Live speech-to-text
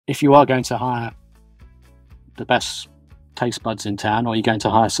if you are going to hire the best taste buds in town, or you're going to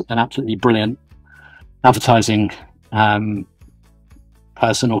hire an absolutely brilliant advertising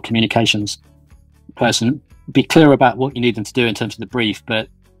person or communications person, be clear about what you need them to do in terms of the brief, but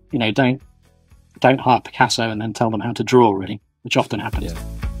don't hire Picasso and then tell them how to draw, really, which often happens. Yeah.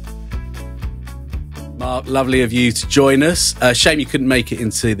 Mark, lovely of you to join us. Shame you couldn't make it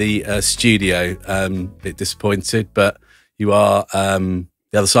into the studio. A bit disappointed, but you are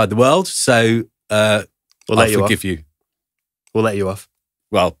the other side of the world, so I'll forgive you. We'll let you off.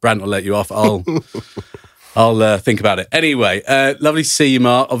 Well, Brant will let you off. I'll think about it. Anyway, lovely to see you,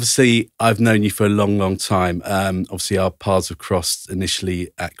 Mark. Obviously, I've known you for a long, long time. Obviously, our paths have crossed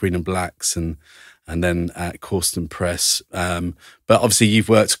initially at Green and Blacks and then at Cawston Press. But obviously, you've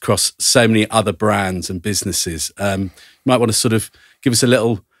worked across so many other brands and businesses. You might want to sort of give us a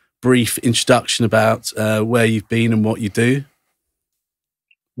little brief introduction about where you've been and what you do.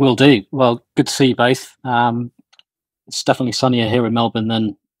 Will do. Well, good to see you both. It's definitely sunnier here in Melbourne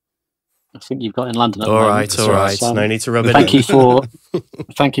than I think you've got in London at the moment. All right. So, no need to rub it in.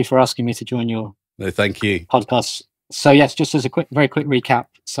 Thank you for asking me to join your thank you podcast. So yes, just as a very quick recap.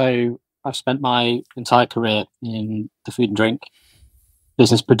 So I've spent my entire career in the food and drink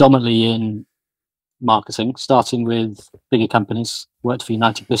business, predominantly in marketing, starting with bigger companies. Worked for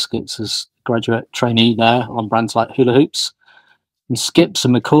United Biscuits as graduate trainee there on brands like Hula Hoops and Skips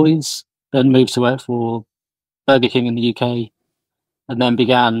and McCoy's. Then moved to work for Burger King in the UK, and then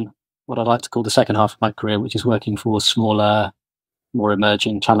began what I like to call the second half of my career, which is working for smaller, more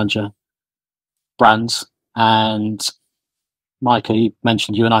emerging challenger brands. And Michael, you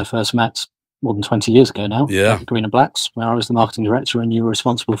mentioned you and I first met more than 20 years ago now. Yeah. At Green and Blacks, where I was the marketing director and you were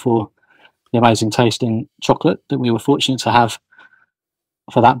responsible for the amazing tasting chocolate that we were fortunate to have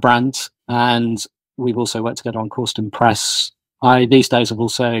for that brand. And we've also worked together on Cawston Press. I, these days, have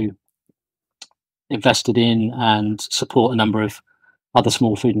also invested in and support a number of other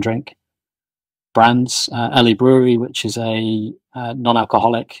small food and drink brands. Ellie Brewery, which is a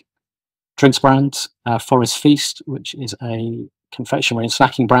non-alcoholic drinks brand. Forest Feast, which is a confectionery and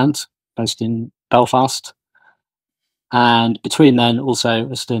snacking brand based in Belfast. And between then, also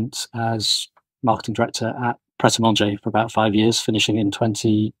a stint as marketing director at Pret A Manger for about 5 years, finishing in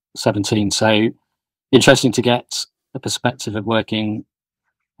 2017. So interesting to get a perspective of working,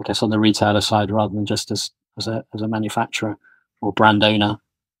 I guess, on the retailer side rather than just as a manufacturer or brand owner,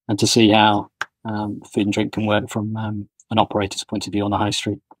 and to see how food and drink can work from an operator's point of view on the high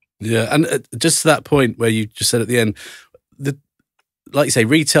street. Yeah, and just to that point where you just said at the end, like you say,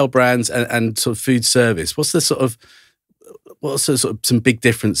 retail brands and sort of food service. What's the sort of some big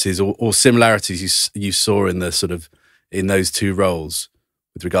differences or similarities you saw in the sort of in those two roles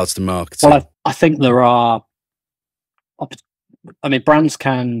with regards to marketing? Well, I think there are. I mean, brands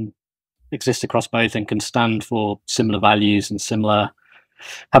can exist across both and can stand for similar values and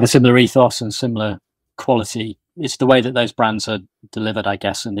have a similar ethos and similar quality. It's the way that those brands are delivered, I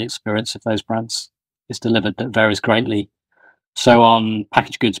guess, and the experience of those brands is delivered that varies greatly. So on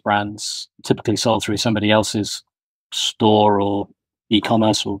packaged goods brands, typically sold through somebody else's store or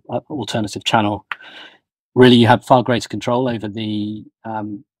e-commerce or alternative channel, really you have far greater control over the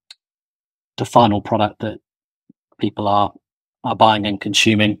final product that people are buying and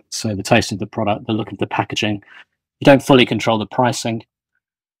consuming. So the taste of the product, the look of the packaging. You don't fully control the pricing,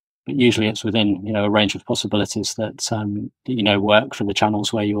 but usually it's within a range of possibilities that work for the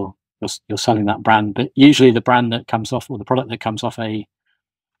channels where you're selling that brand. But usually the brand that comes off, or the product that comes off out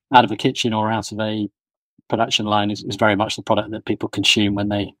of a kitchen or out of a production line is very much the product that people consume when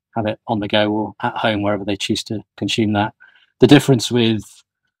they have it on the go or at home, wherever they choose to consume that. The difference with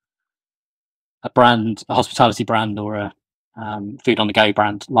a hospitality brand or a food on the go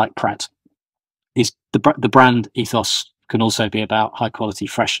brand like Pret is the brand ethos can also be about high quality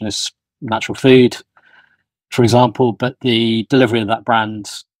freshness, natural food, for example, but the delivery of that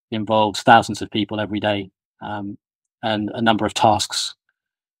brand involves thousands of people every day and a number of tasks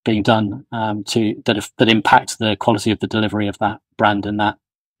being done that impact the quality of the delivery of that brand and that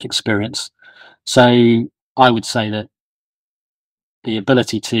experience. So I would say that the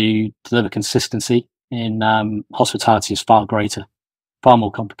ability to deliver consistency in hospitality is far greater, far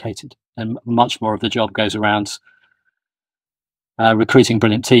more complicated, and much more of the job goes around recruiting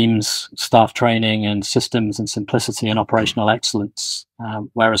brilliant teams, staff training and systems and simplicity and operational excellence.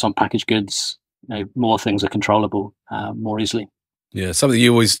 Whereas on packaged goods, more things are controllable more easily. Yeah, something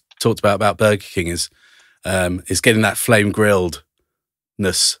you always talked about Burger King is getting that flame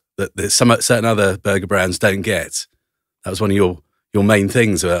grilledness that certain other burger brands don't get. That was one of your main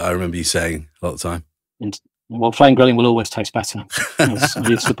things. I remember you saying a lot of the time. Well, flame grilling will always taste better, as I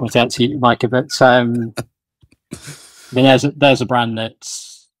used to point out to you, Mike. But I mean, there's a brand that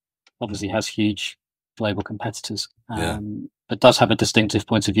obviously has huge global competitors, but does have a distinctive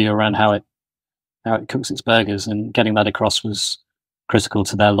point of view around how it cooks its burgers, and getting that across was critical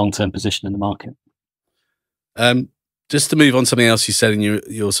to their long-term position in the market. Just to move on to something else you said in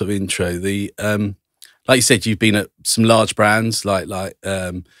your sort of intro, like you said, you've been at some large brands like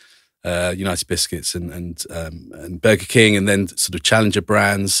United Biscuits and Burger King, and then sort of challenger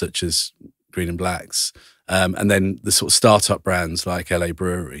brands such as Green and Blacks, and then the sort of startup brands like LA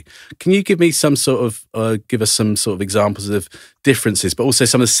Brewery. Can you give us some sort of examples of differences, but also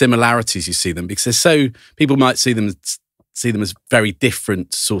some of the similarities you see them? Because people might see them as very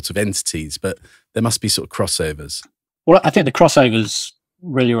different sort of entities, but there must be sort of crossovers. Well, I think the crossovers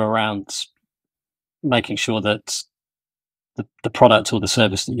really are around making sure that the product or the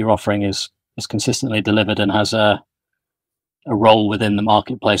service that you're offering is consistently delivered and has a role within the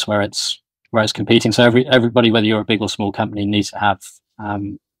marketplace where it's competing. So everybody, whether you're a big or small company, needs to have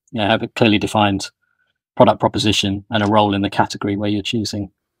have a clearly defined product proposition and a role in the category where you're choosing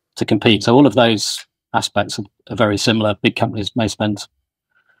to compete. So all of those aspects are very similar. Big companies may spend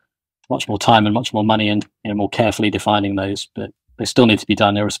much more time and much more money and more carefully defining those, but they still need to be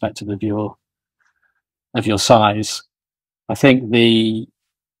done irrespective of your size. I think the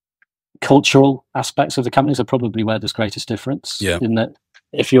cultural aspects of the companies are probably where there's greatest difference. Yeah. In that,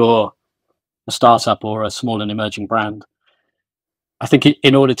 if you're a startup or a small and emerging brand, I think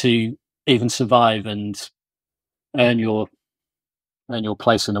in order to even survive and earn your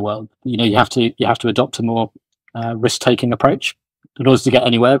place in the world, you have to adopt a more risk-taking approach in order to get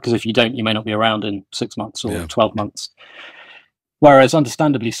anywhere. Because if you don't, you may not be around in 6 months or 12 months. Whereas,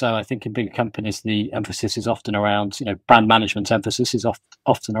 understandably so, I think in bigger companies, the emphasis is often around, brand management emphasis is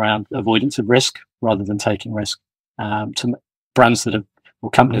often around avoidance of risk rather than taking risk. To brands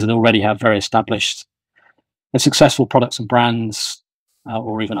or companies that already have very established and successful products and brands,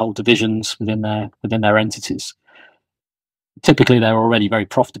 or even whole divisions within their entities, typically they're already very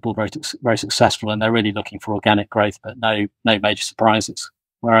profitable, very, very successful, and they're really looking for organic growth, but no major surprises.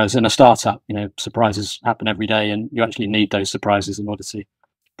 Whereas in a startup, surprises happen every day, and you actually need those surprises in order to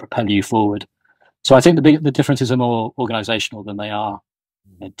propel you forward. So I think the differences are more organizational than they are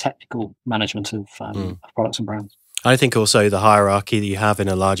technical management of products and brands. I think also the hierarchy that you have in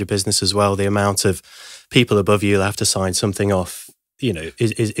a larger business as well, the amount of people above you that have to sign something off,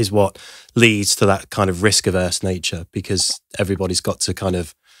 is what leads to that kind of risk-averse nature, because everybody's got to kind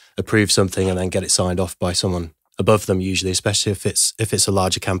of approve something and then get it signed off by someone above them, usually, especially if it's a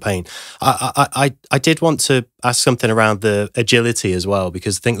larger campaign. I did want to ask something around the agility as well,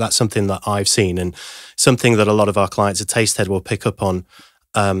 because I think that's something that I've seen and something that a lot of our clients at Tastehead will pick up on,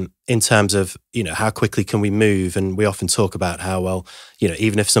 in terms of, how quickly can we move? And we often talk about how, well,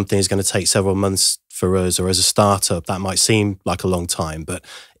 even if something is going to take several months for us or as a startup, that might seem like a long time. But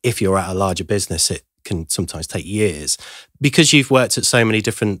if you're at a larger business, it can sometimes take years. Because you've worked at so many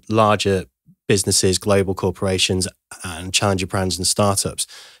different larger businesses, global corporations and challenger brands and startups,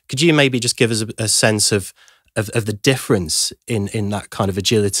 could you maybe just give us a sense of the difference in that kind of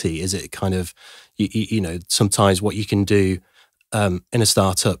agility? Is it kind of, sometimes what you can do in a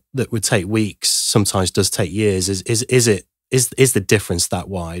startup that would take weeks sometimes does take years? Is the difference that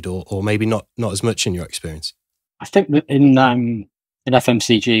wide, or maybe not as much in your experience? I think that in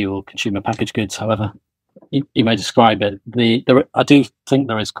FMCG or consumer packaged goods, however you may describe it, I do think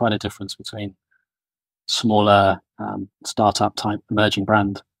there is quite a difference between smaller startup type emerging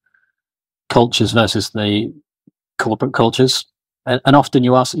brand cultures versus the corporate cultures, and often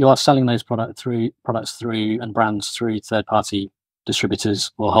you are selling those products through and brands through third party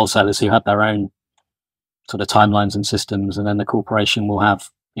distributors or wholesalers who have their own sort of timelines and systems, and then the corporation will have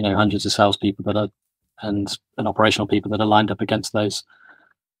hundreds of salespeople and operational people that are lined up against those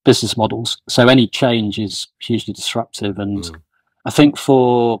business models. So any change is hugely disruptive, and I think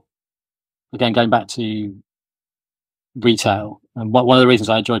again, going back to retail, and one of the reasons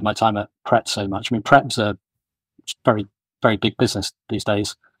I enjoyed my time at Pret so much, I mean, Pret's a very, very big business these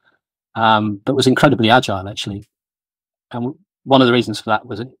days, but was incredibly agile, actually. And one of the reasons for that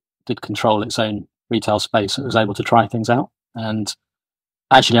was it did control its own retail space. It was able to try things out. And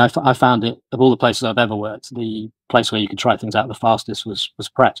actually, I found it, of all the places I've ever worked, the place where you could try things out the fastest was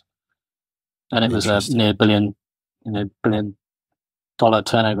Pret. And it was a near $1 billion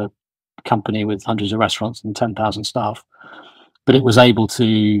turnover company with hundreds of restaurants and 10,000 staff. But it was able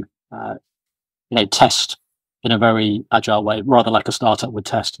to, test in a very agile way, rather like a startup would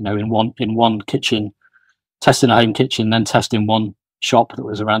test, in one kitchen, test in a home kitchen, then test in one shop that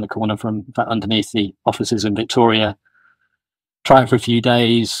was around the corner from, in fact, underneath the offices in Victoria. Try it for a few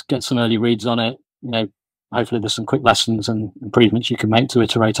days, get some early reads on it. Hopefully there's some quick lessons and improvements you can make to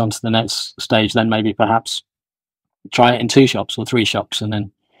iterate onto the next stage. Then maybe perhaps try it in 2 shops or 3 shops, and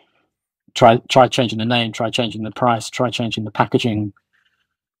then try changing the name, try changing the price, try changing the packaging,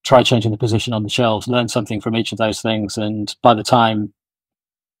 try changing the position on the shelves. Learn something from each of those things, and by the time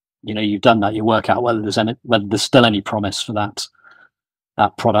you've done that, you work out whether there's still any promise for that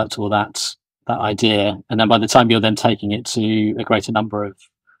product or that idea. And then by the time you're then taking it to a greater number of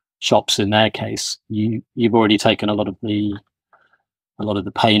shops, in their case, you've already taken a lot of the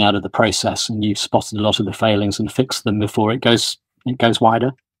pain out of the process, and you've spotted a lot of the failings and fixed them before it goes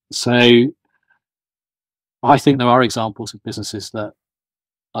wider. So I think there are examples of businesses that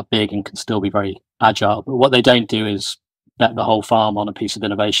are big and can still be very agile, but what they don't do is bet the whole farm on a piece of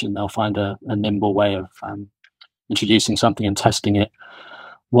innovation. They'll find a nimble way of introducing something and testing it,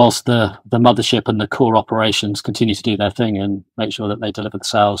 whilst the mothership and the core operations continue to do their thing and make sure that they deliver the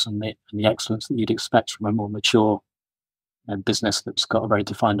sales and the excellence that you'd expect from a more mature business that's got a very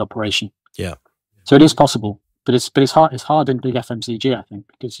defined operation. Yeah. So it is possible, but it's hard. It's hard in big FMCG, I think,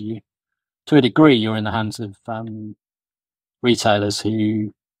 because to a degree, you're in the hands of retailers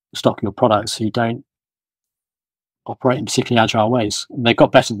who stock your products who don't operate in particularly agile ways. And they've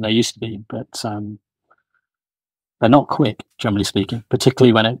got better than they used to be, but they're not quick, generally speaking,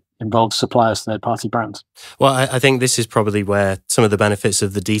 particularly when it involves suppliers, third-party brands. Well, I think this is probably where some of the benefits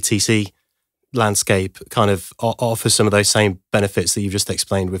of the DTC landscape kind of offer some of those same benefits that you've just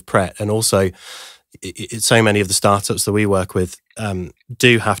explained with Pret. And also, so many of the startups that we work with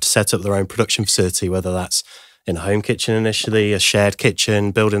do have to set up their own production facility, whether that's in a home kitchen initially, a shared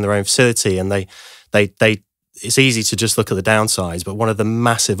kitchen, building their own facility. And it's easy to just look at the downsides, but one of the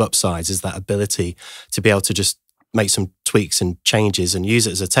massive upsides is that ability to be able to just make some tweaks and changes and use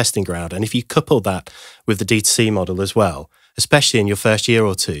it as a testing ground. And if you couple that with the D2C model as well, especially in your first year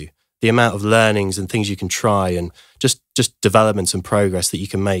or two, the amount of learnings and things you can try and just developments and progress that you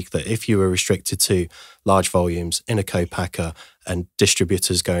can make, that if you were restricted to large volumes in a co-packer and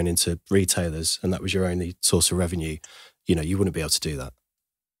distributors going into retailers and that was your only source of revenue, you wouldn't be able to do that.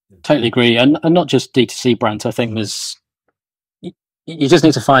 Totally agree. And not just D2C brands. I think you just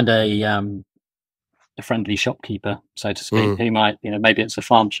need to find a friendly shopkeeper, so to speak, who might, maybe it's a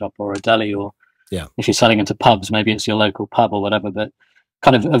farm shop or a deli, or if you're selling into pubs, maybe it's your local pub or whatever, but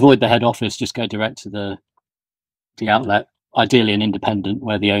kind of avoid the head office, just go direct to the outlet, ideally an independent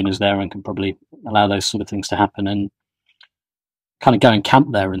where the owner's there and can probably allow those sort of things to happen, and kind of go and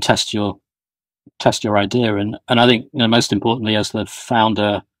camp there and test your idea. And I think, most importantly, as the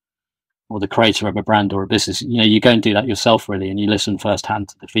founder or the creator of a brand or a business, you go and do that yourself, really, and you listen firsthand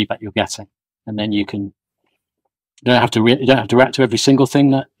to the feedback you're getting. And then you don't have to react to every single thing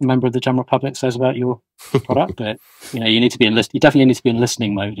that a member of the general public says about your product, but you need to be you definitely need to be in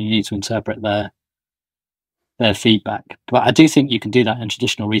listening mode, and you need to interpret their feedback. But I do think you can do that in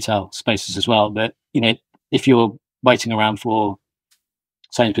traditional retail spaces as well. But if you're waiting around for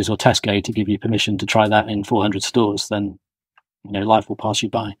Sainsbury's or Tesco to give you permission to try that in 400 stores, then life will pass you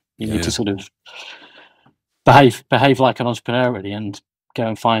by. You need to sort of behave like an entrepreneur, really, and go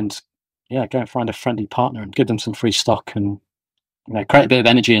and find a friendly partner and give them some free stock, and create a bit of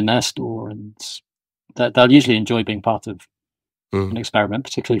energy in their store, and they'll usually enjoy being part of an experiment,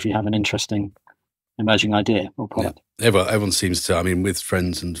 particularly if you have an interesting emerging idea or product. Yeah. Everyone seems to, with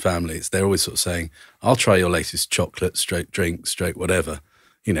friends and families, they're always sort of saying, I'll try your latest chocolate, straight drink, straight whatever.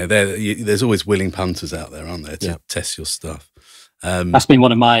 There's always willing punters out there, aren't there, to test your stuff. That's been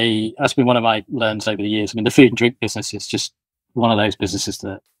one of my learns over the years. The food and drink business is just one of those businesses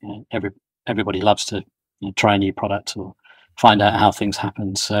that everybody loves to try a new product or find out how things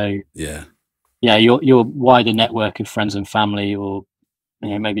happen. So your wider network of friends and family, or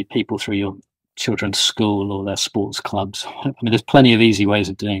maybe people through your children's school or their sports clubs. There's plenty of easy ways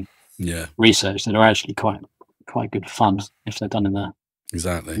of doing research that are actually quite good fun if they're done in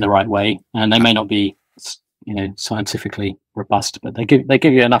the right way. And they may not be scientifically robust, but they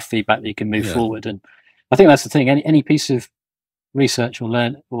give you enough feedback that you can move forward. And I think that's the thing. Any piece of research or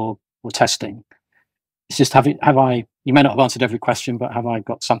learn or testing, it's just you may not have answered every question, but have I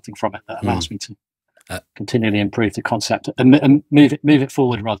got something from it that allows me to continually improve the concept and move it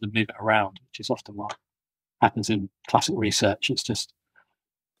forward rather than move it around, which is often what happens in classic research. It's just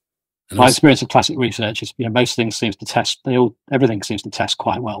my experience of classic research is most things seems to test, everything seems to test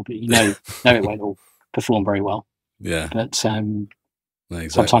quite well, but it won't all perform very well. But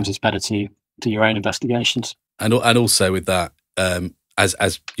sometimes it's better to do your own investigations. And also with that,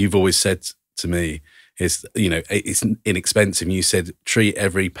 as you've always said to me, It's, you know, it's inexpensive. You said treat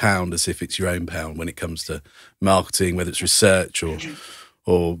every pound as if it's your own pound when it comes to marketing, whether it's research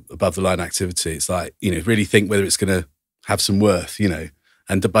or above the line activity. It's like, you know, really think whether it's going to have some worth, you know,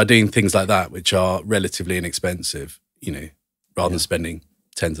 and by doing things like that, which are relatively inexpensive, you know, rather than spending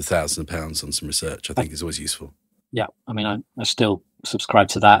tens of thousands of pounds on some research, I think is always useful. Yeah, I mean, I still subscribe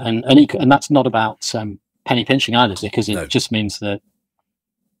to that, and that's not about penny pinching either, because it just means that,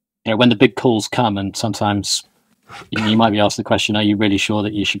 you know, when the big calls come, and sometimes you might be asked the question, are you really sure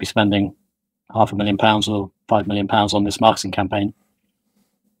that you should be spending £500,000 or £5 million on this marketing campaign?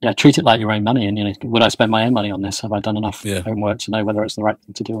 Yeah, treat it like your own money, and, you know, would I spend my own money on this? Have I done enough homework to know whether it's the right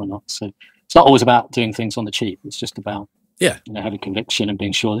thing to do or not? So it's not always about doing things on the cheap. It's just about, you know, having conviction and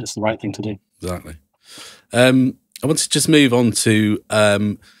being sure that it's the right thing to do. Exactly. I want to just move on to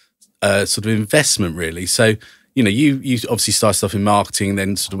sort of investment, really. So, you know, you obviously started off in marketing,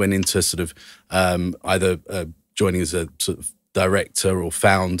 then sort of went into sort of either joining as a sort of director or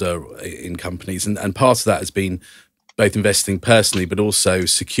founder in companies, and part of that has been both investing personally, but also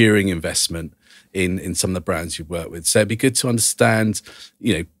securing investment in some of the brands you've worked with. So it'd be good to understand,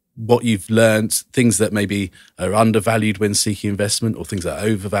 you know, what you've learned, things that maybe are undervalued when seeking investment, or things that are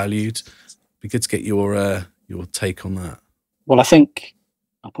overvalued. It'd be good to get your take on that. Well, I think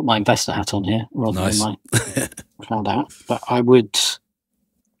I'll put my investor hat on here rather than my founder hat. But I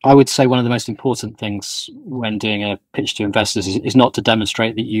would say one of the most important things when doing a pitch to investors is not to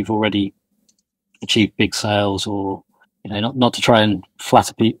demonstrate that you've already achieved big sales, or, you know, not to try and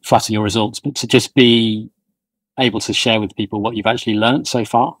flatter your results, but to just be able to share with people what you've actually learned so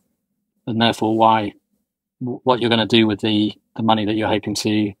far, and therefore what you're going to do with the money that you're hoping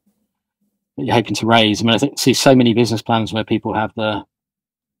to raise. I mean, I see so many business plans where people have the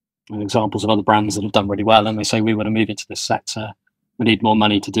examples of other brands that have done really well, and they say, we want to move into this sector, we need more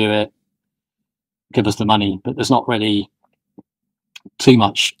money to do it, give us the money. But there's not really too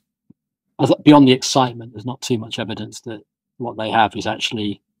much beyond the excitement. There's not too much evidence that what they have is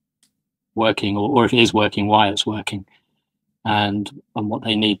actually working, or if it is working, why it's working, and what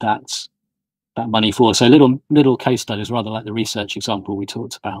they need that money for. So little case studies, rather like the research example we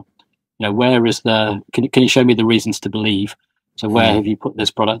talked about. You know, where is can you show me the reasons to believe? So where have you put this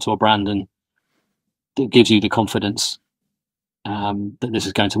product or brand, and that gives you the confidence that this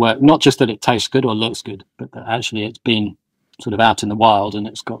is going to work? Not just that it tastes good or looks good, but that actually it's been sort of out in the wild, and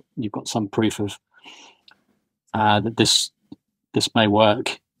you've got some proof of that this may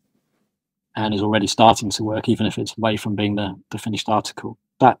work, and is already starting to work, even if it's away from being the finished article.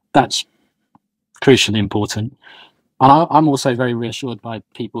 That's crucially important. And I'm also very reassured by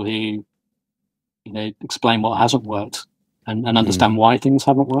people who, you know, explain what hasn't worked, and understand why things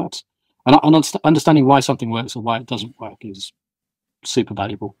haven't worked. And understanding why something works or why it doesn't work is super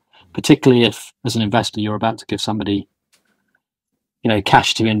valuable, particularly if, as an investor, you're about to give somebody, you know,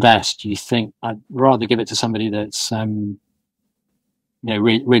 cash to invest. You think, I'd rather give it to somebody that's, you know,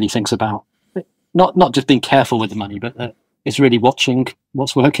 really thinks about not just being careful with the money, but that is really watching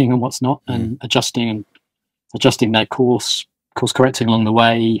what's working and what's not, and adjusting their course correcting along the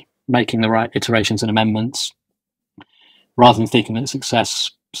way, making the right iterations and amendments, rather than thinking that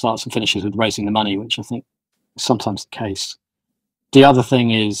success starts and finishes with raising the money, which I think is sometimes the case. The other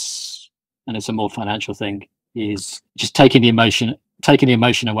thing is, and it's a more financial thing, is just taking the emotion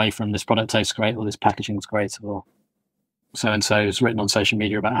away from this product tastes great, or this packaging's great, or so-and-so has written on social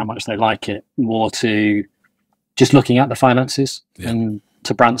media about how much they like it, more to just looking at the finances. And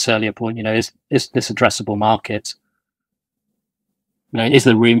to Brant's earlier point, you know, is this addressable market? You know, is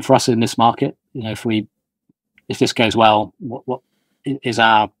there room for us in this market? You know, if this goes well, what is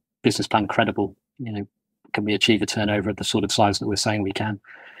our business plan credible? You know, can we achieve a turnover at the sort of size that we're saying we can?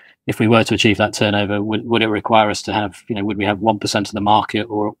 If we were to achieve that turnover, would it require us to have, you know, would we have 1% of the market,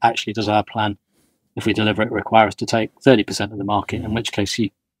 or actually does our plan, if we deliver it, require us to take 30% of the market? In which case you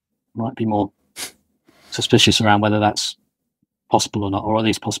might be more suspicious around whether that's possible or not, or at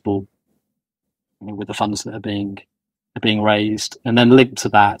least possible, you know, with the funds that are being raised. And then linked to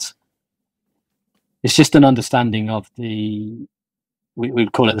that, it's just an understanding of we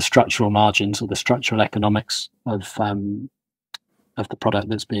would call it the structural margins, or the structural economics of the product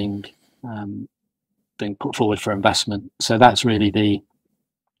that's being put forward for investment. So that's really the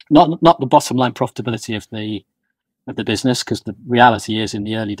not the bottom line profitability of the business, because the reality is, in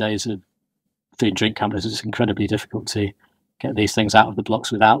the early days of food and drink companies, it's incredibly difficult to get these things out of the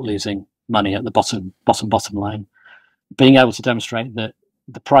blocks without losing money at the bottom line. Being able to demonstrate that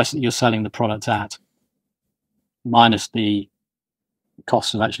the price that you're selling the product at, minus the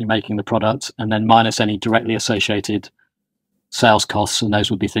cost of actually making the product, and then minus any directly associated sales costs, and those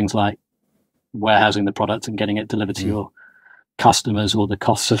would be things like warehousing the product and getting it delivered to your customers, or the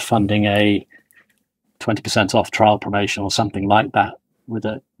costs of funding a 20% off trial promotion or something like that with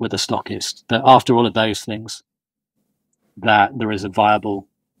a stockist, that after all of those things, that there is a viable,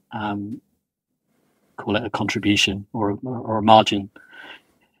 call it a contribution or a margin.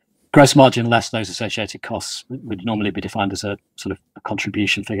 Gross margin less those associated costs would normally be defined as a sort of a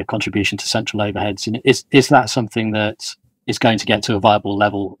contribution figure, contribution to central overheads. And is that something that is going to get to a viable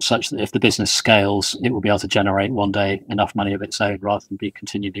level such that if the business scales, it will be able to generate one day enough money of its own rather than be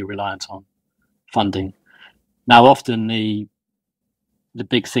continually reliant on funding? Now, often the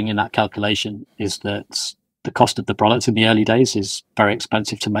big thing in that calculation is that the cost of the product in the early days is very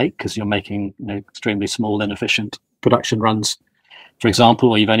expensive to make, because you're making extremely small, inefficient production runs, for example,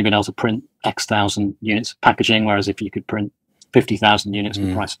 or you've only been able to print X thousand units of packaging, whereas if you could print 50,000 units,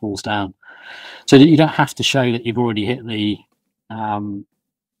 the price falls down. So that you don't have to show that you've already hit the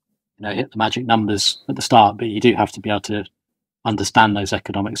hit the magic numbers at the start, but you do have to be able to understand those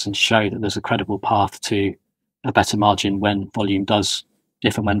economics and show that there's a credible path to a better margin when volume does,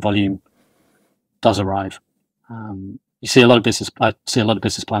 if and when volume does arrive. I see a lot of business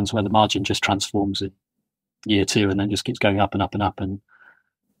plans where the margin just transforms in year two and then just keeps going up and up and up, and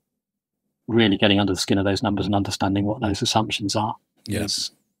really getting under the skin of those numbers and understanding what those assumptions are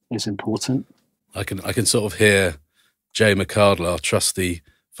is important. I can sort of hear Jay McCardle, our trusty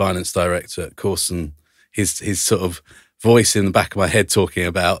finance director at Cawston, his sort of voice in the back of my head talking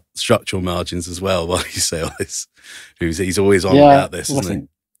about structural margins as well while you say all this. He's always on about this, isn't he?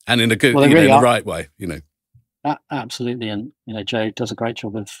 And in a good, in the right way, Absolutely, and Joe does a great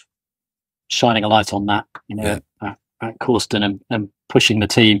job of shining a light on that, at Cawston and pushing the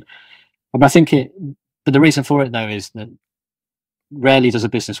team. But I think but the reason for it though is that rarely does a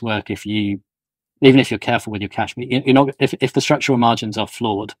business work even if you're careful with your cash. You're not, if the structural margins are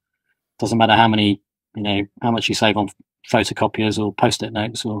flawed, doesn't matter how much you save on photocopiers or post-it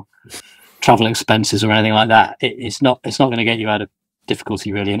notes or travel expenses or anything like that. It's not going to get you out of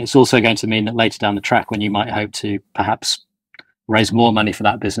difficulty really, and it's also going to mean that later down the track, when you might hope to perhaps raise more money for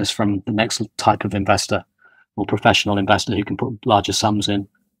that business from the next type of investor or professional investor who can put larger sums in,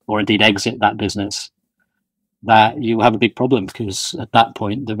 or indeed exit that business, that you have a big problem, because at that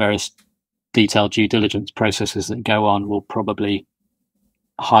point the various detailed due diligence processes that go on will probably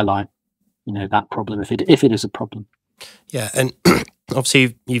highlight that problem if it is a problem. Yeah, and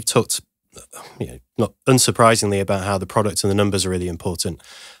obviously you've talked, not unsurprisingly, about how the product and the numbers are really important.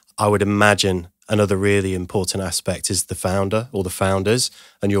 I would imagine another really important aspect is the founder or the founders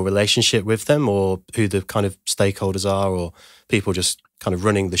and your relationship with them, or who the kind of stakeholders are, or people just kind of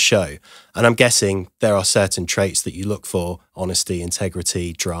running the show. And I'm guessing there are certain traits that you look for: honesty,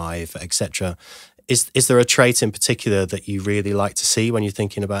 integrity, drive, etc. Is there a trait in particular that you really like to see when you're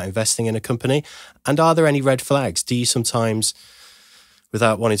thinking about investing in a company? And are there any red flags? Do you sometimes,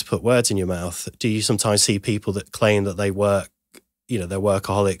 without wanting to put words in your mouth, do you sometimes see people that claim that they work, they're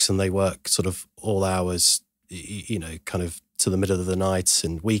workaholics and they work sort of all hours, kind of to the middle of the night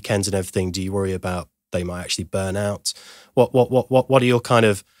and weekends and everything? Do you worry about they might actually burn out? What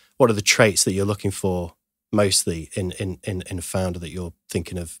are the traits that you're looking for mostly in a founder that you're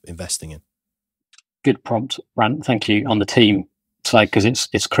thinking of investing in? Good prompt, Rant. Thank you. On the team side, because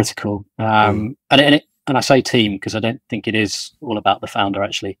it's critical. And I say team because I don't think it is all about the founder.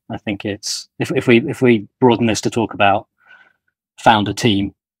 Actually, I think it's if we broaden this to talk about founder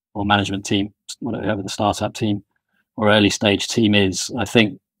team or management team, whatever the startup team or early stage team is, I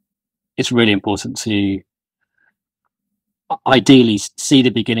think it's really important to ideally see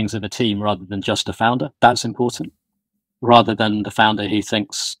the beginnings of a team rather than just a founder. That's important, rather than the founder who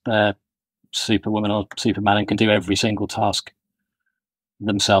thinks they're superwoman or superman and can do every single task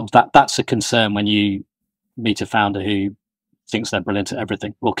themselves. That's a concern when you meet a founder who thinks they're brilliant at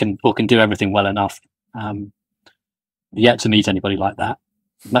everything or can do everything well enough. Yet to meet anybody like that.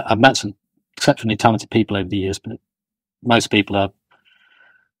 I've met some exceptionally talented people over the years, but most people are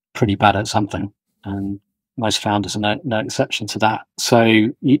pretty bad at something, and most founders are no exception to that. So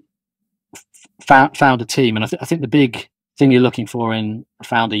you found a team, and I think the big thing you're looking for in a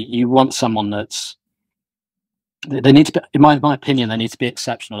founder, you want someone they need to be, in my opinion, they need to be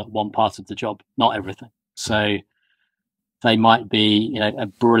exceptional at one part of the job, not everything. So they might be, a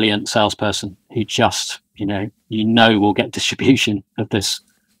brilliant salesperson who just, will get distribution of this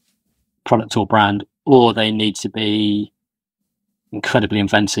product or brand, or they need to be incredibly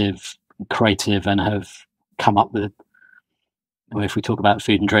inventive, creative, and have come up with, if we talk about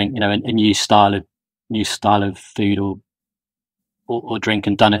food and drink, a new style of food or drink,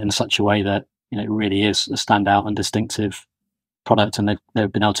 and done it in such a way that it really is a standout and distinctive product, and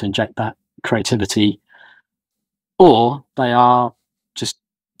they've been able to inject that creativity, or they are just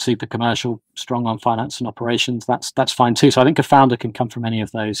super commercial, strong on finance and operations. That's fine too. So I think a founder can come from any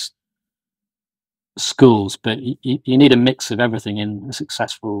of those schools, but you need a mix of everything in a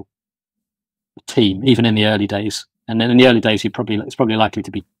successful team, even in the early days. And then in the early days, it's probably likely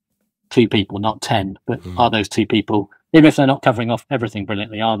to be 2 people, not 10. But are those 2 people, even if they're not covering off everything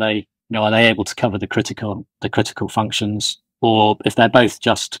brilliantly, are they able to cover the critical functions? Or if they're both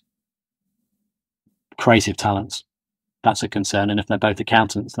just creative talents, that's a concern. And if they're both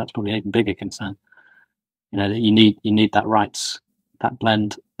accountants, that's probably an even bigger concern. That you need that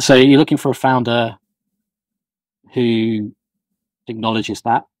blend. So you're looking for a founder who acknowledges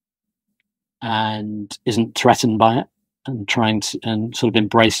that and isn't threatened by it, and and sort of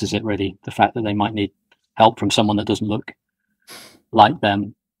embraces it, really, the fact that they might need help from someone that doesn't look like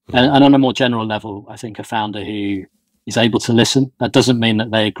them. And on a more general level, I think a founder who is able to listen. That doesn't mean that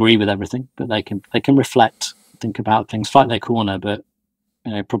they agree with everything, but they can reflect, think about things, fight their corner, but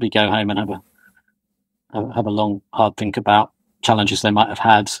probably go home and have a long, hard think about challenges they might have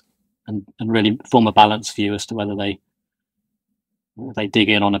had, and really form a balanced view as to whether they dig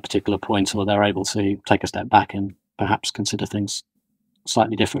in on a particular point, or they're able to take a step back and perhaps consider things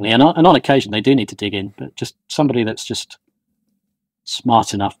slightly differently. And on occasion, they do need to dig in, but just somebody that's just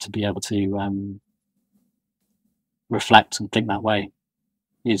smart enough to be able to reflect and think that way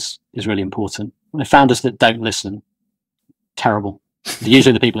is really important. The founders that don't listen, terrible. They're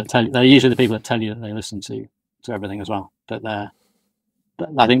usually the people that tell you that they listen to everything as well. But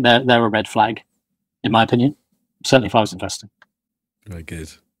I think they're a red flag, in my opinion. Certainly, if I was investing. Very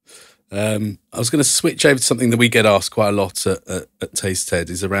good. I was going to switch over to something that we get asked quite a lot at Tastehead,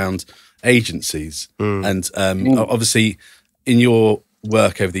 is around agencies. And obviously, in your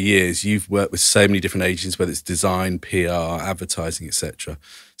work over the years, you've worked with so many different agencies, whether it's design, PR, advertising, etc.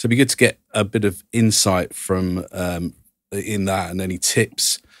 So it'd be good to get a bit of insight from in that, and any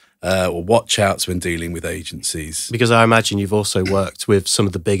tips or watch outs when dealing with agencies. Because I imagine you've also worked with some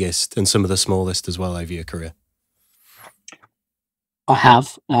of the biggest and some of the smallest as well over your career. I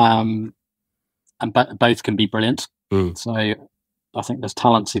have, and both can be brilliant. So I think there's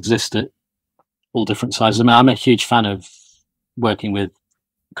talents exist at all different sizes. I mean, I'm a huge fan of working with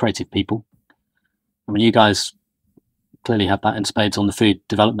creative people. I mean, you guys clearly have that in spades on the food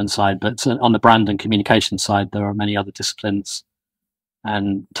development side, but on the brand and communication side, there are many other disciplines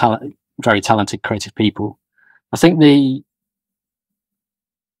and very talented creative people. I think the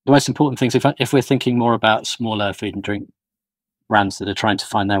most important things, if we're thinking more about smaller food and drink brands that are trying to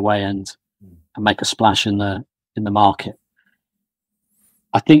find their way and make a splash in the market,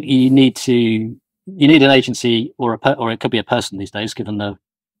 I think you need an agency, or it could be a person these days, given the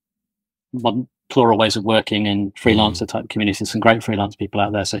modern plural ways of working in freelancer type communities. Some great freelance people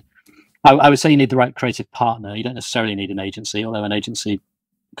out there. So I would say you need the right creative partner. You don't necessarily need an agency, although an agency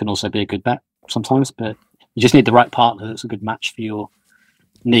can also be a good bet sometimes, but you just need the right partner that's a good match for your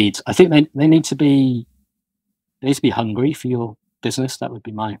needs. I think they need to be hungry for your business. That would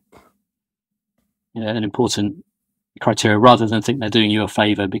be my an important criteria, rather than think they're doing you a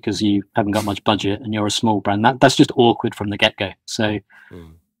favor because you haven't got much budget and you're a small brand. That's just awkward from the get-go. So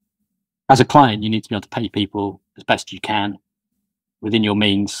as a client, you need to be able to pay people as best you can within your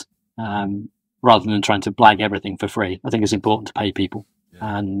means, rather than trying to blag everything for free. I think it's important to pay people,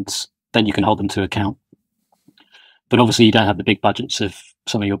 and then you can hold them to account. But obviously you don't have the big budgets of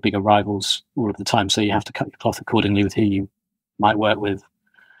some of your bigger rivals all of the time, so you have to cut your cloth accordingly with who you might work with.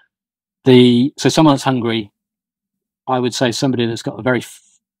 So someone that's hungry, I would say somebody that's got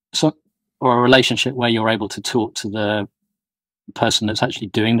or a relationship where you're able to talk to the person that's actually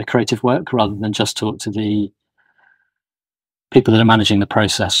doing the creative work, rather than just talk to the people that are managing the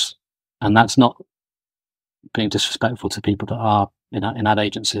process. And that's not being disrespectful to people that are in ad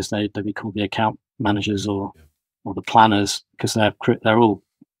agencies. They'd be called the account managers or the planners, because they're all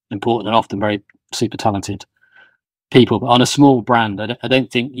important and often very super talented people. But on a small brand, I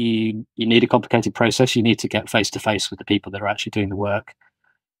don't think you need a complicated process. You need to get face to face with the people that are actually doing the work,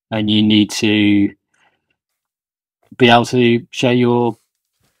 and you need to be able to share your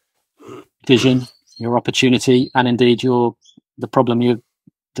vision, your opportunity, and indeed the problem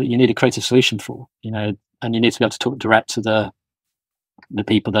that you need a creative solution for. And you need to be able to talk direct to the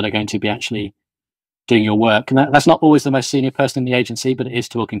people that are going to be actually doing your work. And that's not always the most senior person in the agency, but it is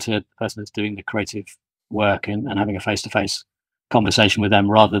talking to the person that's doing the creative work and having a face-to-face conversation with them,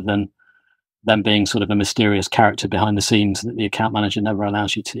 rather than them being sort of a mysterious character behind the scenes that the account manager never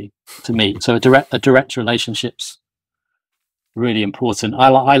allows you to meet. So a direct relationship's really important.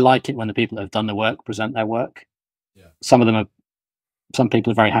 I like it when the people that have done the work present their work. Some of them are some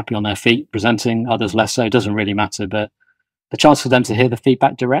people are very happy on their feet presenting, others less so. It doesn't really matter, but the chance for them to hear the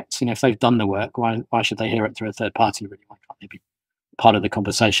feedback direct, if they've done the work, why should they hear it through a third party? Really, why can't they be part of the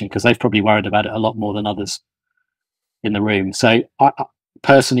conversation? Because they've probably worried about it a lot more than others in the room. So I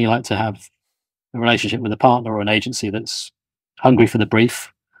personally like to have a relationship with a partner or an agency that's hungry for the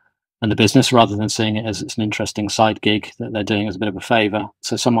brief and the business, rather than seeing it as it's an interesting side gig that they're doing as a bit of a favor.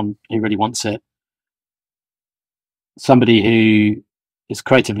 So someone who really wants it, somebody who is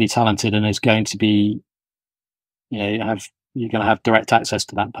creatively talented and is going to be, you're going to have direct access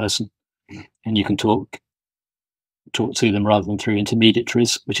to that person, and you can talk to them rather than through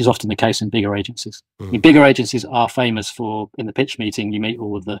intermediaries, which is often the case in bigger agencies. I mean, bigger agencies are famous for, in the pitch meeting, you meet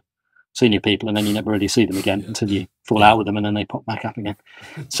all of the senior people and then you never really see them again until you fall out with them, and then they pop back up again.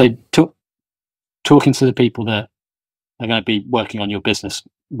 So talking to the people that are going to be working on your business,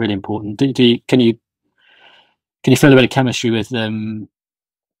 really important. Can you feel a bit of chemistry with them?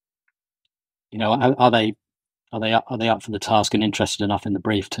 Are they up for the task and interested enough in the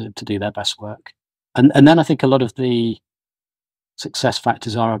brief to do their best work? And then I think a lot of the success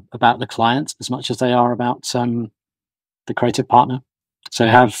factors are about the client as much as they are about the creative partner. So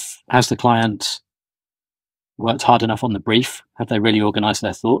has the client worked hard enough on the brief? Have they really organized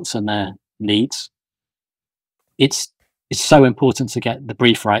their thoughts and their needs? It's so important to get the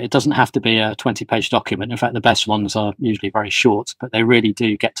brief right. It doesn't have to be a 20-page document. In fact, the best ones are usually very short, but they really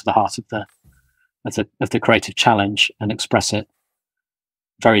do get to the heart of the creative challenge and express it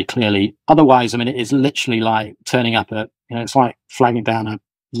very clearly. Otherwise, I mean, it is literally like turning up it's like flagging down a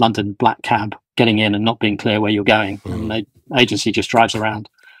London black cab, getting in and not being clear where you're going. And the agency just drives around,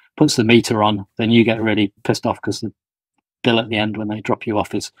 puts the meter on, then you get really pissed off because the bill at the end when they drop you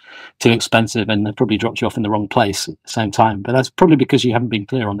off is too expensive, and they probably dropped you off in the wrong place at the same time. But that's probably because you haven't been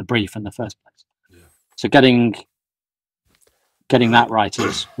clear on the brief in the first place. Yeah. So getting that right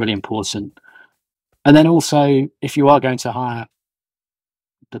is really important. And then also, if you are going to hire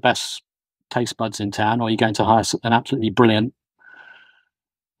the best taste buds in town, or you're going to hire an absolutely brilliant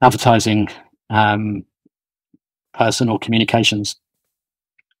advertising person or communications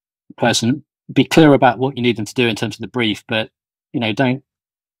person, be clear about what you need them to do in terms of the brief, but don't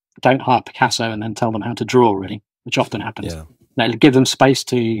hire Picasso and then tell them how to draw, really, which often happens. Yeah. Give them space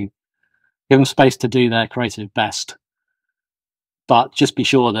to do their creative best, but just be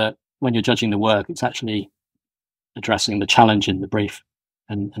sure that when you're judging the work, it's actually addressing the challenge in the brief,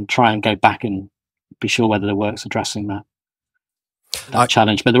 and try and go back and be sure whether the work's addressing that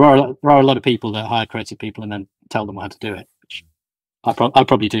challenge. But there are a lot of people that hire creative people and then tell them how to do it. Which I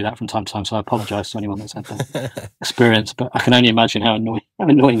probably do that from time to time, so I apologise to anyone that's had that experience. But I can only imagine how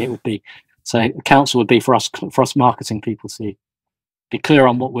annoying it would be. So the counsel would be for us marketing people to be clear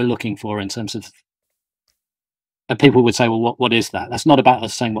on what we're looking for in terms of. And people would say, well, what is that? That's not about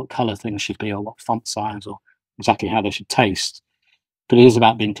us saying what colour things should be or what font size or exactly how they should taste. But it is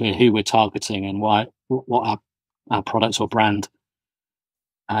about being clear who we're targeting and what our product or brand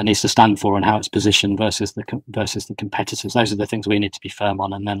needs to stand for, and how it's positioned versus the competitors. Those are the things we need to be firm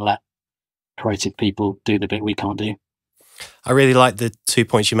on, and then let creative people do the bit we can't do. I really like the 2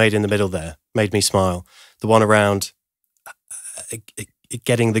 points you made in the middle there. Made me smile. The one around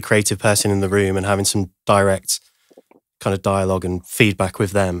getting the creative person in the room and having some direct kind of dialogue and feedback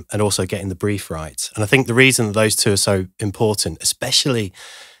with them, and also getting the brief right. And I think the reason that those two are so important, especially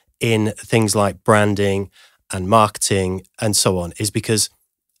in things like branding and marketing and so on, is because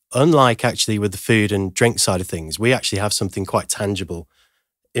unlike actually with the food and drink side of things, we actually have something quite tangible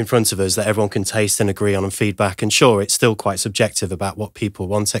in front of us that everyone can taste and agree on and feedback. And sure, it's still quite subjective about what people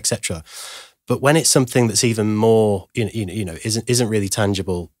want, etc. But when it's something that's even more, isn't really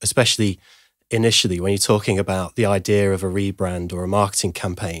tangible, especially initially when you're talking about the idea of a rebrand or a marketing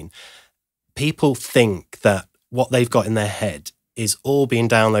campaign, people think that what they've got in their head is all being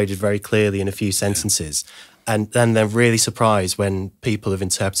downloaded very clearly in a few sentences. And then they're really surprised when people have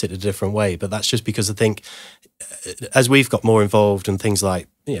interpreted it a different way. But that's just because I think as we've got more involved in things like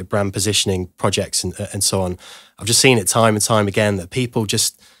brand positioning projects and so on, I've just seen it time and time again that people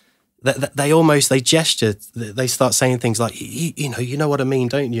just, they gesture, they start saying things like, you know what I mean,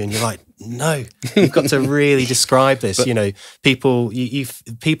 don't you? And you're like, no, you've got to really describe this.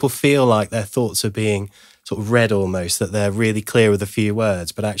 People feel like their thoughts are being sort of read almost, that they're really clear with a few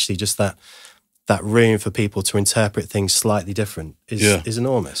words, but actually just that room for people to interpret things slightly different is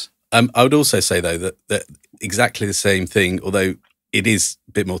enormous. I would also say though that exactly the same thing, although it is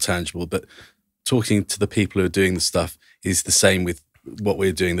a bit more tangible, but talking to the people who are doing the stuff is the same with what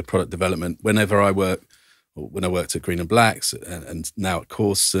we're doing, the product development. Whenever I work, or when I worked at Green and Blacks and now at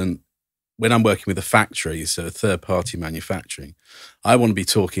Cawston, when I'm working with a factory, so a third party manufacturing, I want to be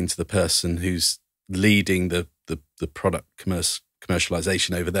talking to the person who's leading the product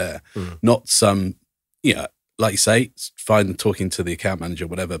commercialization over there, not some, you know, like you say, it's fine talking to the account manager or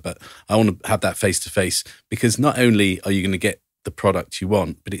whatever, but I want to have that face to face, because not only are you going to get the product you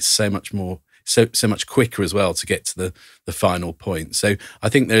want, but it's so much more, so much quicker as well to get to the final point. So I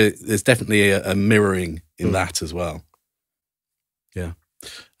think there's definitely a mirroring in that as well. Yeah.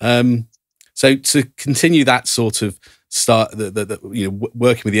 So to continue that sort of start, the you know,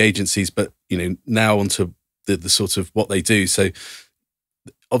 working with the agencies, but you know, now onto the sort of what they do. So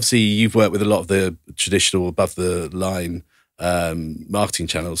obviously you've worked with a lot of the traditional above the line marketing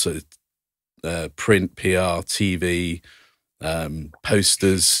channels, so print, PR, TV,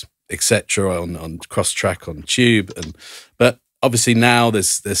 posters, etc. on cross track on Tube, but obviously now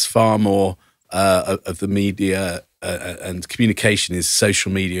there's far more of the media and communication is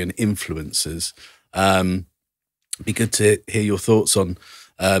social media and influencers. Be good to hear your thoughts on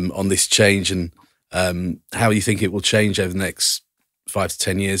this change and how you think it will change over the next 5 to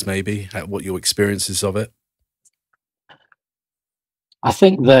 10 years, maybe. What your experiences of it? I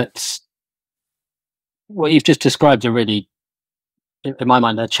think that what you've just described are really, in my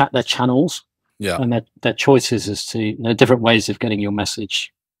mind, they're channels, and they're choices as to, you know, different ways of getting your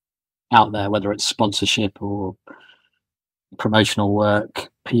message out there, whether it's sponsorship or promotional work,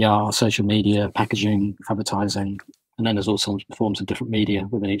 PR, social media, packaging, advertising, and then there's all sorts of forms of different media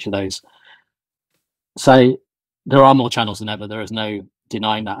within each of those. So there are more channels than ever. There is no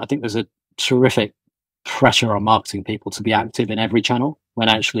denying that. I think there's a terrific pressure on marketing people to be active in every channel, when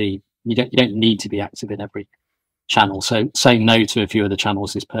actually you don't need to be active in every channel. So saying no to a few of the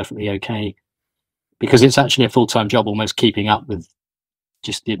channels is perfectly okay, because it's actually a full-time job almost keeping up with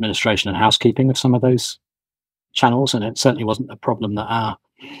just the administration and housekeeping of some of those channels. And it certainly wasn't a problem that our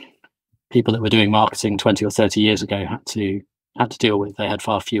people that were doing marketing 20 or 30 years ago had to deal with. They had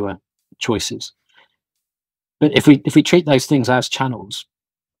far fewer choices. But if we treat those things as channels,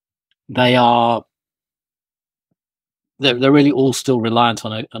 they're really all still reliant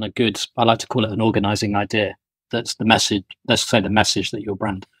on a good, I like to call it an organizing idea. That's the message, let's say the message that your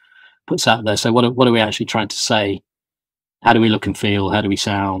brand puts out there. So what are we actually trying to say? How do we look and feel? How do we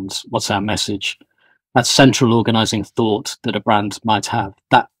sound? What's our message? That central organizing thought that a brand might have,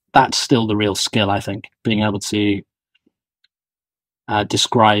 that's still the real skill, I think, being able to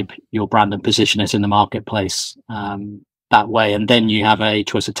describe your brand and position it in the marketplace that way. And then you have a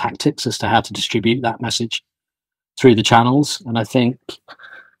choice of tactics as to how to distribute that message through the channels. And I think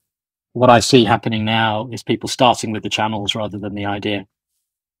what I see happening now is people starting with the channels rather than the idea.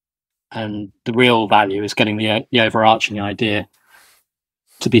 And the real value is getting the overarching idea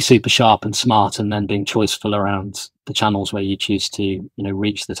to be super sharp and smart, and then being choiceful around the channels where you choose to, you know,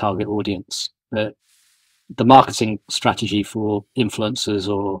 reach the target audience. But the marketing strategy for influencers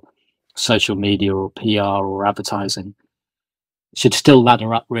or social media or PR or advertising should still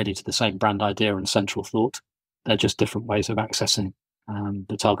ladder up really to the same brand idea and central thought. They're just different ways of accessing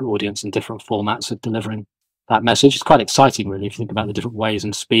the target audience and different formats of delivering that message. It's quite exciting, really, if you think about the different ways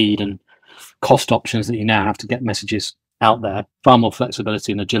and speed and cost options that you now have to get messages out there. Far more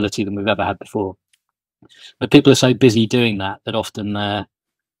flexibility and agility than we've ever had before. But people are so busy doing that often I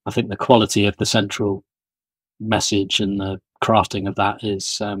think the quality of the central message and the crafting of that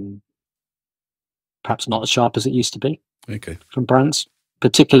is perhaps not as sharp as it used to be. Okay. From brands,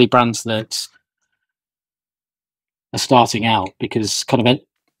 particularly brands that are starting out, because kind of,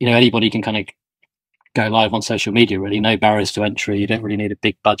 you know, anybody can kind of go live on social media, really. No barriers to entry. You don't really need a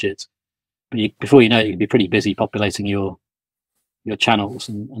big budget. But before you know it, you can be pretty busy populating your channels,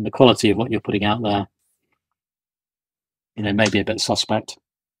 and the quality of what you're putting out there, you know, may be a bit suspect.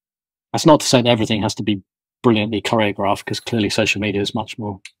 That's not to say that everything has to be brilliantly choreographed, because clearly social media is much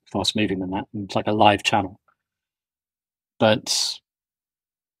more fast moving than that. And it's like a live channel. But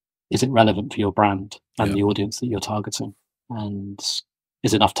is it relevant for your brand and the audience that you're targeting? And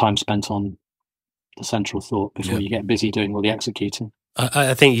is enough time spent on the central thought before you get busy doing all the executing?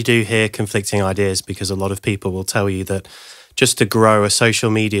 I think you do hear conflicting ideas, because a lot of people will tell you that just to grow a social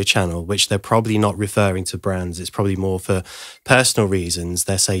media channel, which they're probably not referring to brands, it's probably more for personal reasons.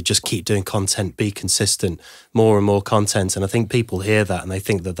 They say, just keep doing content, be consistent, more and more content. And I think people hear that and they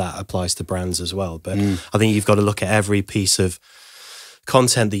think that that applies to brands as well. But I think you've got to look at every piece of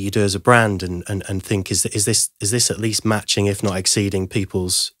content that you do as a brand and think, is this at least matching, if not exceeding,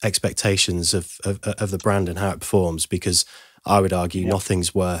 people's expectations of the brand and how it performs? Because I would argue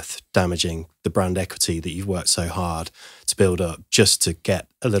nothing's worth damaging the brand equity that you've worked so hard to build up just to get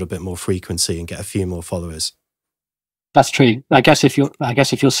a little bit more frequency and get a few more followers. That's true. I guess if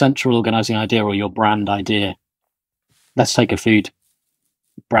your central organizing idea or your brand idea, let's take a food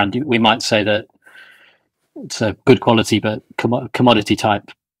brand, we might say that it's a good quality but commodity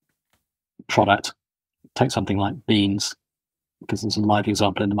type product. Take something like beans, because there's a live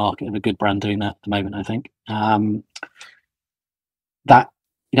example in the market of a good brand doing that at the moment. I think that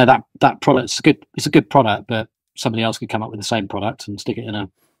that product's good. It's a good product, but somebody else could come up with the same product and stick it in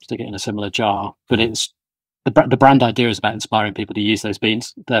a similar jar. But it's the brand idea is about inspiring people to use those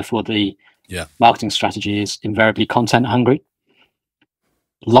beans. Therefore, the marketing strategy is invariably content hungry.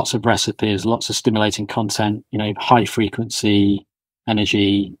 Lots of recipes, lots of stimulating content. High frequency,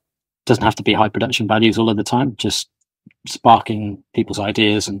 energy. Doesn't have to be high production values all of the time. Just sparking people's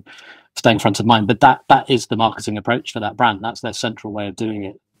ideas and staying front of mind. But that is the marketing approach for that brand. That's their central way of doing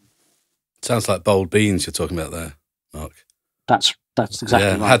it. Sounds like bold beans you're talking about there, Mark. That's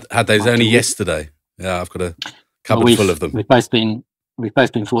exactly right. Had those only yesterday. Yeah, I've got a cupboard full of them. We've both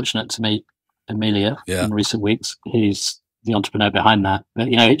been fortunate to meet Amelia in recent weeks, who's the entrepreneur behind that.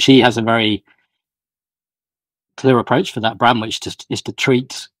 But she has a very clear approach for that brand, which is to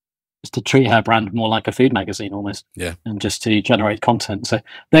treat her brand more like a food magazine almost. Yeah. And just to generate content. So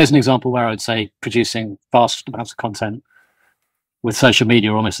there's an example where I would say producing vast amounts of content with social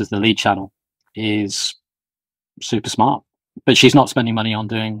media almost as the lead channel is super smart. But she's not spending money on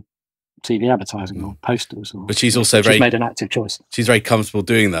doing TV advertising or posters. But she's made an active choice. She's very comfortable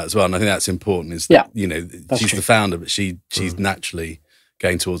doing that as well. And I think that's important is that, she's true. The founder, but she's naturally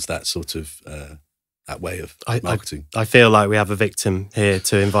going towards that sort of that way of marketing. I feel like we have a victim here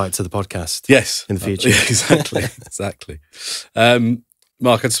to invite to the podcast. Yes. In the future. Exactly.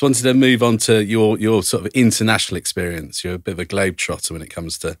 Mark, I just wanted to move on to your sort of international experience. You're a bit of a globetrotter when it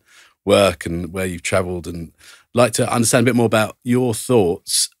comes to work and where you've travelled, and like to understand a bit more about your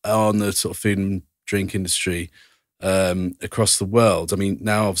thoughts on the sort of food and drink industry across the world. I mean,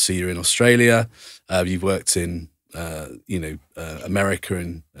 now obviously you're in Australia, you've worked in America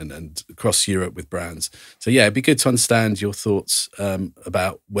and across Europe with brands. So yeah, it'd be good to understand your thoughts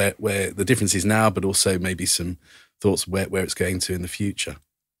about where the difference is now, but also maybe some thoughts where it's going to in the future.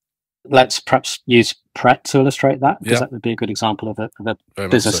 Let's perhaps use Pret to illustrate that, because that would be a good example of a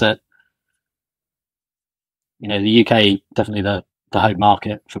business that, the UK, definitely the home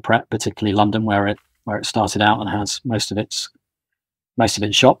market for Pret, particularly London, where it started out and has most of its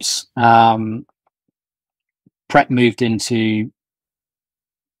shops. Pret moved into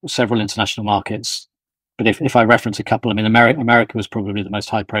several international markets, but if I reference a couple, I mean, America was probably the most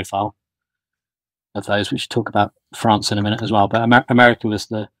high profile of those. We should talk about France in a minute as well, but America was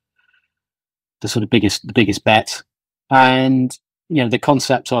the sort of biggest bet. And the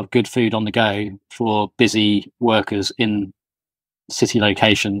concept of good food on the go for busy workers in city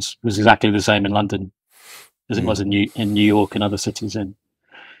locations was exactly the same in London as it was in New York and other cities in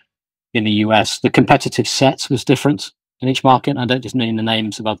the US. The competitive set was different in each market. I don't just mean the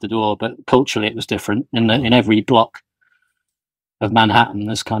names above the door, but culturally it was different. In every block of Manhattan,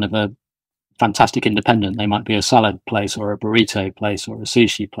 there's kind of a fantastic independent. They might be a salad place or a burrito place or a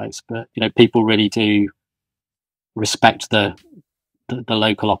sushi place, but people really do respect the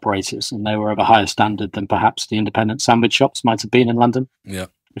local operators, and they were of a higher standard than perhaps the independent sandwich shops might have been in London a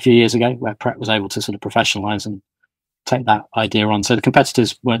few years ago, where Pret was able to sort of professionalize and take that idea on. So the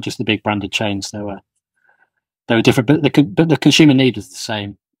competitors weren't just the big branded chains; they were different, but the consumer need was the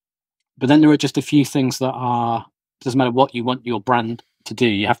same. But then there are just a few things that doesn't matter what you want your brand to do.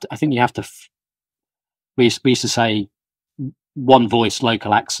 You have to. We used to say one voice,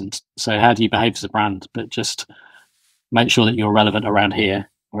 local accent. So how do you behave as a brand? But just make sure that you're relevant around here,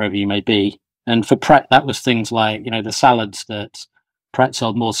 wherever you may be. And for Pret, that was things like, the salads that Pret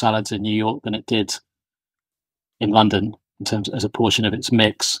sold more salads in New York than it did in London in terms as a portion of its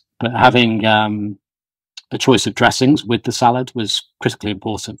mix. But having a choice of dressings with the salad was critically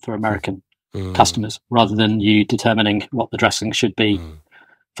important for American customers, rather than you determining what the dressing should be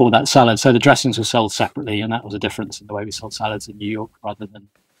for that salad. So the dressings were sold separately, and that was a difference in the way we sold salads in New York rather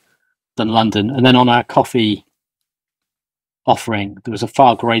than London. And then on our coffee offering, there was a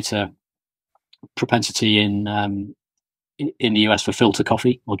far greater propensity in the US for filter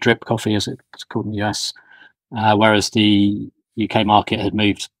coffee, or drip coffee as it's called in the US, whereas the UK market had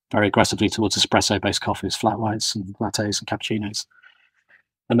moved very aggressively towards espresso-based coffees, flat whites and lattes and cappuccinos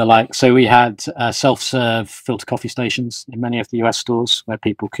and the like. So we had self-serve filter coffee stations in many of the US stores where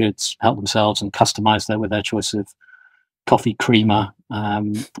people could help themselves and customize with their choice of coffee creamer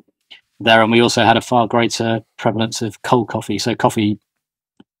there. And we also had a far greater prevalence of cold coffee, so coffee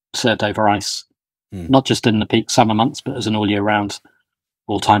served over ice, not just in the peak summer months, but as an all year round,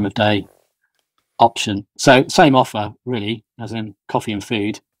 all time of day option. So same offer, really, as in coffee and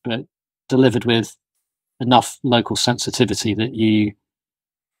food, but delivered with enough local sensitivity that you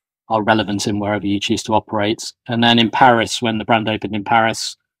are relevant in wherever you choose to operate. And then in Paris, when the brand opened in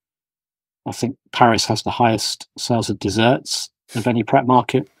Paris, I think Paris has the highest sales of desserts of any Pret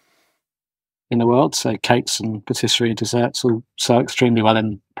market in the world. So cakes and patisserie and desserts all sell extremely well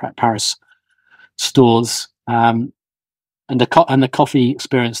in Pret Paris stores. And the coffee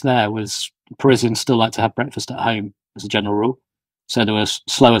experience there was, Parisians still like to have breakfast at home as a general rule. So there was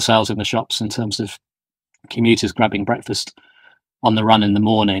slower sales in the shops in terms of commuters grabbing breakfast on the run in the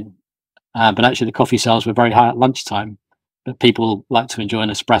morning. But actually the coffee sales were very high at lunchtime. But people like to enjoy an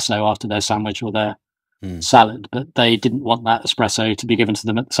espresso after their sandwich or their salad, but they didn't want that espresso to be given to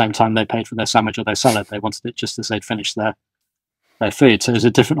them at the same time they paid for their sandwich or their salad. They wanted it just as they'd finished their food. So there's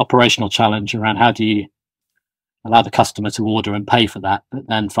a different operational challenge around how do you allow the customer to order and pay for that, but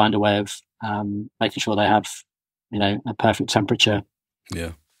then find a way of making sure they have, a perfect temperature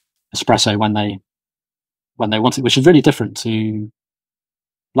espresso when they want it, which is really different to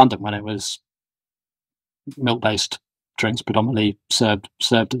London when it was milk-based drinks predominantly served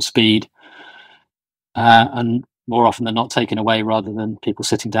at speed, and more often than not taken away rather than people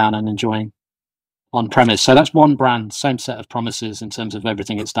sitting down and enjoying on premise. So that's one brand, same set of promises in terms of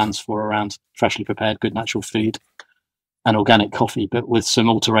everything it stands for around freshly prepared, good natural food and organic coffee, but with some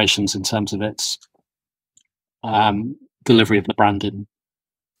alterations in terms of its delivery of the brand in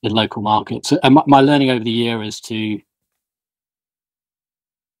local markets. And my learning over the year is to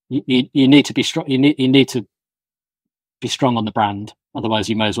you need to be strong. You need to be strong on the brand. Otherwise,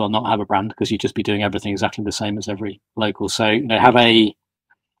 you may as well not have a brand because you'd just be doing everything exactly the same as every local. So have a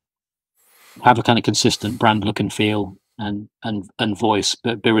kind of consistent brand look and feel and voice,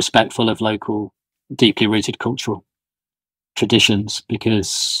 but be respectful of local, deeply rooted cultural traditions,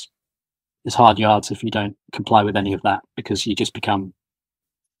 because it's hard yards if you don't comply with any of that, because you just become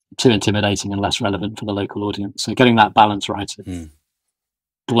too intimidating and less relevant for the local audience. So getting that balance right of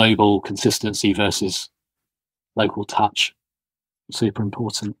global consistency versus local touch, super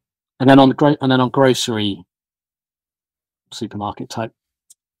important. And then on grocery supermarket type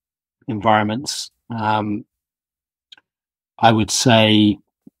environments, I would say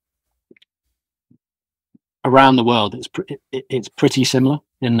around the world it's pretty similar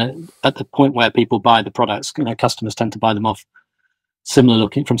in that at the point where people buy the products, customers tend to buy them off similar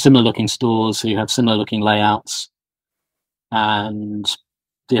looking stores who have similar looking layouts, and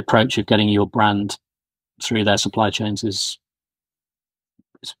the approach of getting your brand through their supply chains is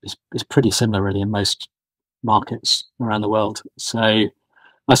pretty similar really in most markets around the world. So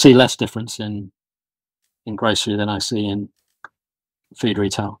I see less difference in grocery than I see in food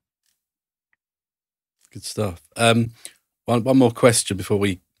retail. Good stuff. One more question before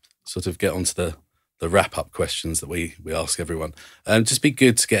we sort of get onto the wrap up questions that we ask everyone. Just be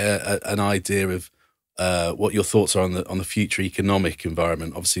good to get an idea of what your thoughts are on the future economic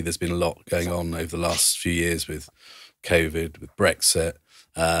environment. Obviously, there's been a lot going on over the last few years with COVID, with Brexit,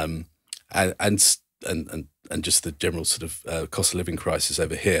 and just the general sort of cost of living crisis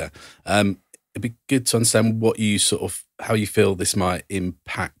over here. It'd be good to understand how you feel this might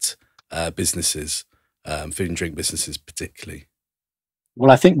impact businesses, food and drink businesses particularly. Well,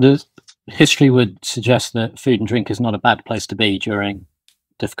 I think the history would suggest that food and drink is not a bad place to be during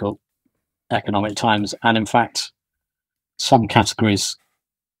difficult economic times, and in fact, some categories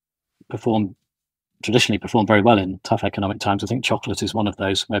traditionally perform very well in tough economic times. I think chocolate is one of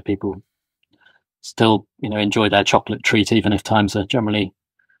those where people still, enjoy their chocolate treat even if times are generally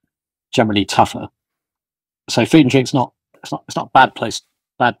tougher. So food and drink's not a bad place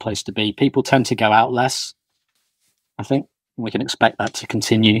to be. People tend to go out less, I think. We can expect that to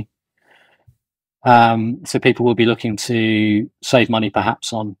continue. So people will be looking to save money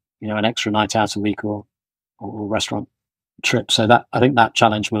perhaps on an extra night out a week or restaurant trip. So that, I think that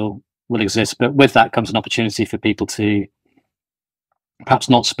challenge will exist, but with that comes an opportunity for people to perhaps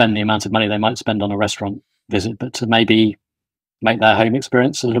not spend the amount of money they might spend on a restaurant visit, but to maybe make their home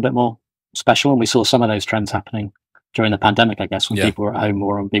experience a little bit more special. And we saw some of those trends happening during the pandemic, I guess, when people were at home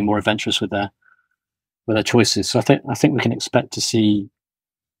more and being more adventurous with their choices. So I think we can expect to see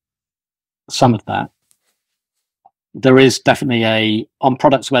some of that. There is definitely on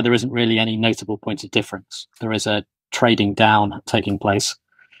products where there isn't really any notable point of difference, there is a trading down taking place,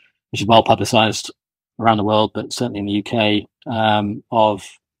 which is well publicized around the world, but certainly in the UK, of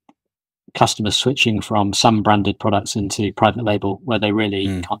customers switching from some branded products into private label where they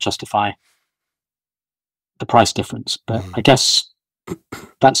really can't justify the price difference. But I guess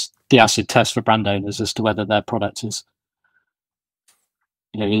that's the acid test for brand owners as to whether their product is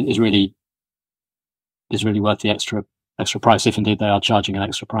really is really worth the extra price, if indeed they are charging an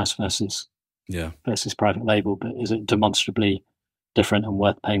extra price versus private label. But is it demonstrably different and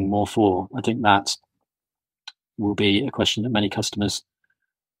worth paying more for? I think that will be a question that many customers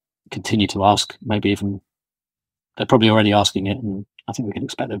continue to ask. Maybe even they're probably already asking it, and I think we can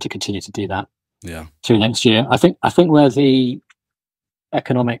expect them to continue to do that through next year. I think where the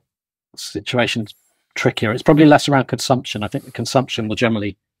economic situation's trickier, it's probably less around consumption. I think the consumption will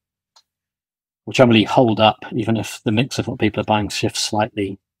generally hold up, even if the mix of what people are buying shifts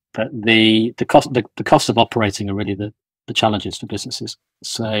slightly. But the cost of operating are really the challenges for businesses.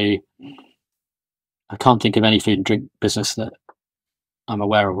 So I can't think of any food and drink business that I'm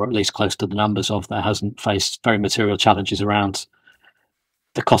aware of, or at least close to the numbers of, that hasn't faced very material challenges around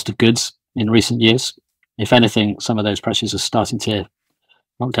the cost of goods in recent years. If anything, some of those pressures are starting to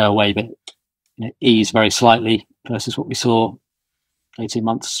not go away, but ease very slightly versus what we saw 18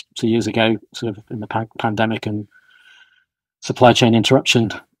 months, 2 years ago, sort of in the pandemic and supply chain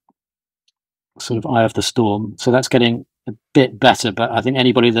interruption sort of eye of the storm. So that's getting a bit better, but I think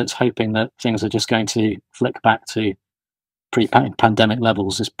anybody that's hoping that things are just going to flick back to pre-pandemic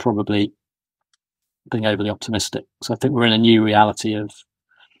levels is probably being overly optimistic. So I think we're in a new reality of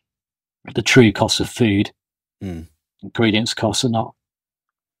the true costs of food. Ingredients costs are not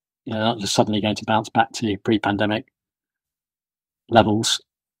just suddenly going to bounce back to pre-pandemic levels.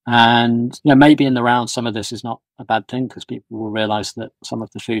 And maybe in the round, some of this is not a bad thing, because people will realize that some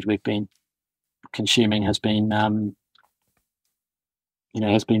of the food we've been consuming has been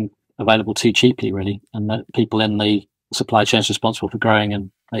available too cheaply, really, and that people in the supply chains responsible for growing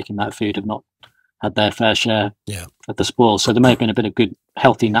and making that food have not had their fair share of the spoils. So there may have been a bit of good,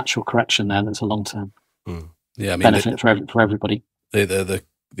 healthy, natural correction there. That's a long-term benefit for everybody. The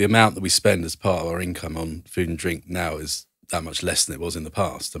amount that we spend as part of our income on food and drink now is that much less than it was in the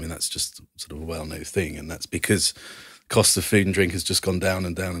past. I mean, that's just sort of a well-known thing, and that's because cost of food and drink has just gone down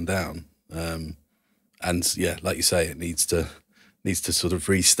and down and down. And yeah, like you say, it needs to sort of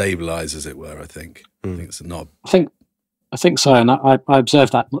re-stabilize, as it were. I think it's not. I think so, and I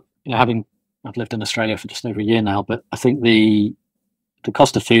observed that. I've lived in Australia for just over a year now, but I think the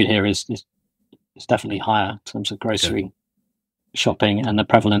cost of food here is definitely higher in terms of grocery shopping, and the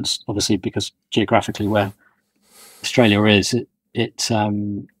prevalence, obviously, because geographically where Australia is,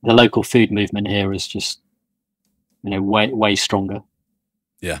 the local food movement here is just way stronger.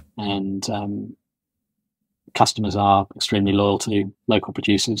 Yeah, and customers are extremely loyal to local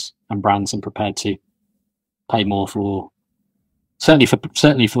producers and brands, and prepared to pay more for certainly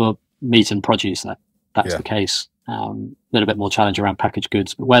for meat and produce. That's the case. A little bit more challenge around packaged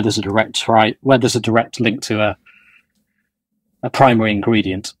goods, but where there's a direct link to a primary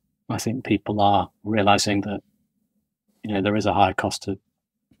ingredient, I think people are realizing that there is a higher cost to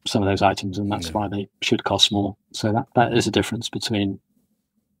some of those items, and that's why they should cost more. So that is a difference between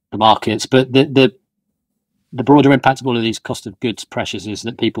the markets. But the broader impact of all of these cost of goods pressures is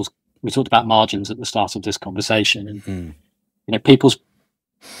that we talked about margins at the start of this conversation, and people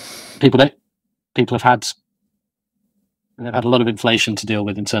have had a lot of inflation to deal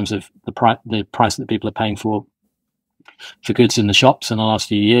with in terms of the price that people are paying for goods in the shops in the last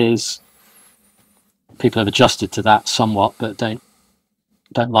few years. People have adjusted to that somewhat, but don't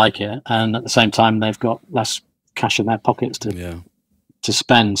like it, and at the same time they've got less cash in their pockets to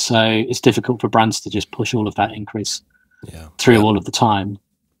spend. So it's difficult for brands to just push all of that increase through all of the time.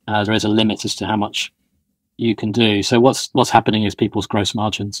 There is a limit as to how much you can do. So what's happening is people's gross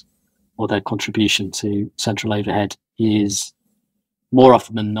margins, or their contribution to central overhead, is more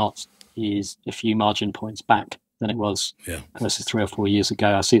often than not is a few margin points back than it was versus 3 or 4 years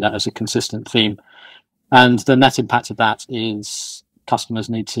ago. I see that as a consistent theme, and the net impact of that is companies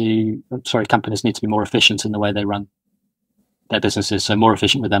need to be more efficient in the way they run their businesses, so more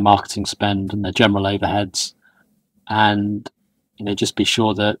efficient with their marketing spend and their general overheads, and just be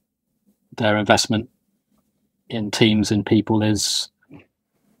sure that their investment in teams and people is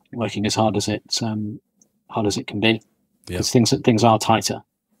working as hard as it can be, because things are tighter,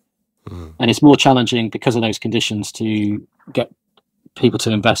 and it's more challenging because of those conditions to get people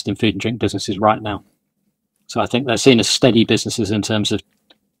to invest in food and drink businesses right now. So I think they're seen as steady businesses in terms of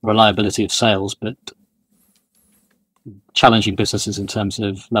reliability of sales, but challenging businesses in terms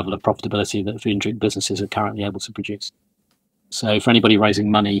of level of profitability that food and drink businesses are currently able to produce. So for anybody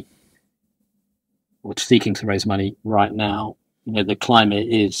raising money or seeking to raise money right now, the climate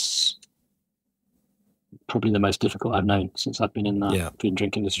is probably the most difficult I've known since I've been in the food and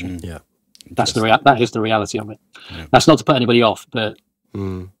drink industry. That is the reality of it. That's not to put anybody off, but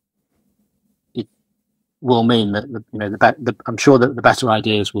will mean that I'm sure that the better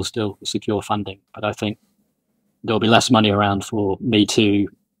ideas will still secure funding, but I think there'll be less money around for Me Too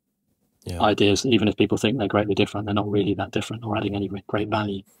ideas. Even if people think they're greatly different, they're not really that different or adding any great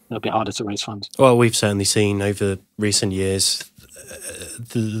value. It'll be harder to raise funds. Well, we've certainly seen over recent years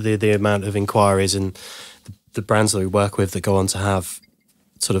the amount of inquiries and the brands that we work with that go on to have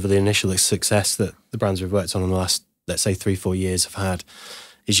sort of the initial success that the brands we've worked on in the last, let's say, 3-4 years have had,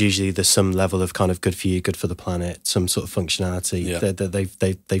 is usually there's some level of kind of good for you, good for the planet, some sort of functionality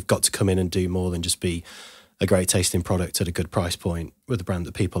that they've got to come in and do more than just be a great tasting product at a good price point with a brand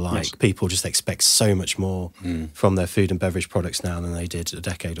that people like. Yes. People just expect so much more from their food and beverage products now than they did a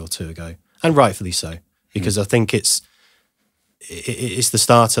decade or two ago, and rightfully so, because I think it's the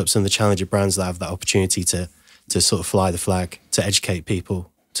startups and the challenger brands that have that opportunity to sort of fly the flag, to educate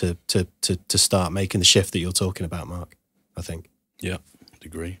people, to start making the shift that you're talking about, Mark. I think. Yeah, I'd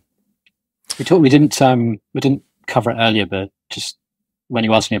agree. We didn't cover it earlier, but just when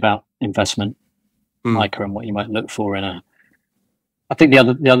you asked me about investment, Micah, and what you might look for in a, I think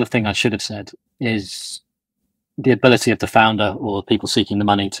the other thing I should have said is the ability of the founder or people seeking the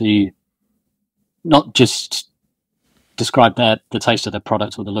money to not just describe the taste of their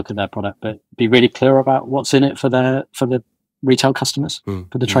product or the look of their product, but be really clear about what's in it for the retail customers,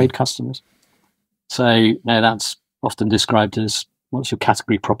 for the trade customers. So that's often described as, what's your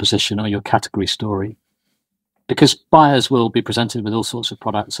category proposition or your category story? Because buyers will be presented with all sorts of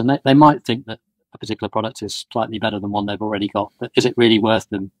products, and they might think that a particular product is slightly better than one they've already got, but is it really worth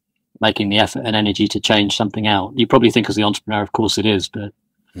them making the effort and energy to change something out? You probably think as the entrepreneur, of course it is, but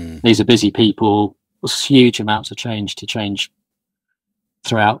these are busy people. There's huge amounts of change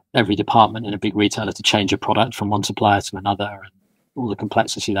throughout every department in a big retailer to change a product from one supplier to another, and all the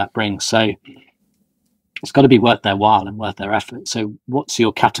complexity that brings. So it's got to be worth their while and worth their effort. So what's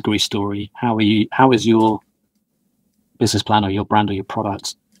your category story? How is your business plan or your brand or your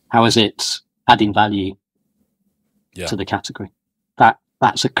product? How is it adding value to the category?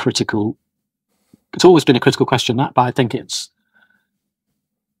 That's a critical, it's always been a critical question, but I think it's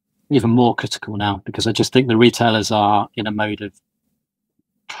even more critical now, because I just think the retailers are in a mode of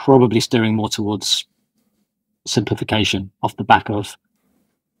probably steering more towards simplification off the back of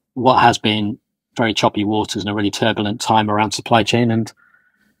what has been very choppy waters and a really turbulent time around supply chain and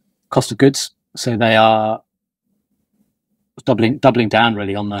cost of goods. So they are doubling down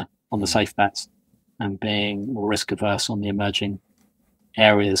really on the safe bets and being more risk averse on the emerging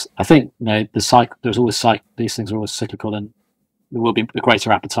areas. I think the cycle. There's always these things are always cyclical, and there will be a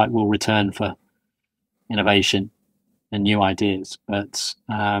greater appetite will return for innovation and new ideas. But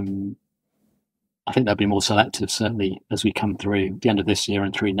I think they'll be more selective, certainly as we come through the end of this year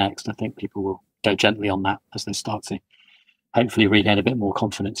and through next. I think people will go gently on that as they start to hopefully regain a bit more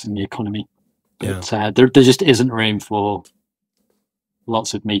confidence in the economy. But there just isn't room for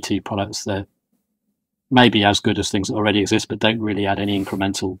lots of Me Too products that may be as good as things that already exist, but don't really add any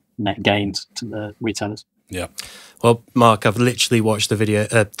incremental net gains to the retailers. Yeah. Well, Mark, I've literally watched the video,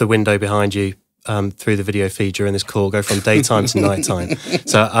 the window behind you, through the video feed during this call, go from daytime to nighttime.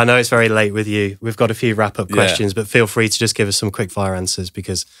 So I know it's very late with you. We've got a few wrap-up questions, but feel free to just give us some quick fire answers,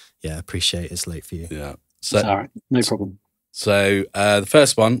 because I appreciate it's late for you. Yeah. So, all right, no problem. So the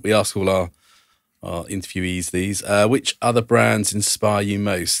first one, we ask all our interviewees these. Which other brands inspire you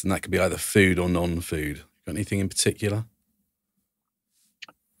most? And that could be either food or non-food. Got anything in particular?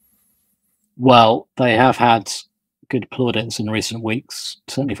 Well, they have had good plaudits in recent weeks,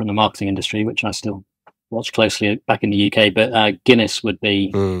 certainly from the marketing industry, which I still watch closely back in the UK. But Guinness would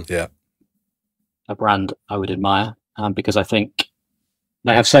be a brand I would admire, because I think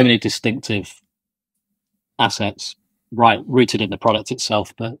they have so many distinctive assets, rooted in the product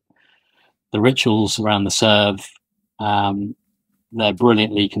itself, but the rituals around the serve, their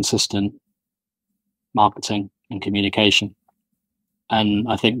brilliantly consistent marketing and communication, and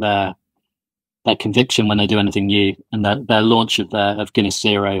I think their conviction when they do anything new, and their launch of Guinness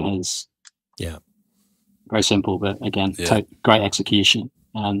Zero is very simple, but again great execution.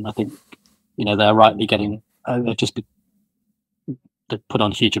 And I think they're rightly getting they've put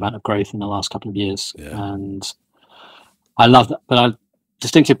on a huge amount of growth in the last couple of years, and I love that. But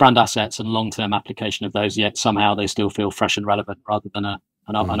distinctive brand assets and long-term application of those, yet somehow they still feel fresh and relevant, rather than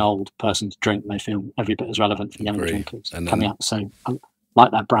an old person's drink. They feel every bit as relevant for younger drinkers coming up. So I like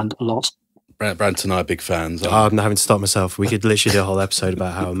that brand a lot. Brand and I are big fans. I'm having to stop myself. We could literally do a whole episode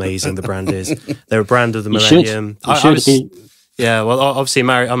about how amazing the brand is. They're a brand of the millennium. Well, obviously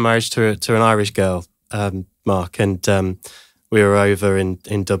I'm married to an Irish girl, Mark, and we were over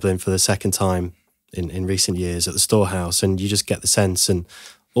in Dublin for the second time in recent years at the Storehouse, and you just get the sense, and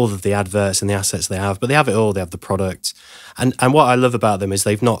all of the adverts and the assets they have, but they have it all. They have the product, and what I love about them is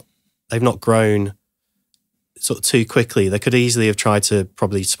they've not grown sort of too quickly. They could easily have tried to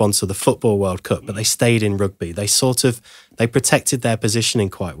probably sponsor the Football World Cup, but they stayed in rugby. They protected their positioning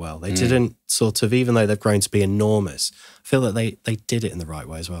quite well. They didn't sort of, even though they've grown to be enormous, I feel that they did it in the right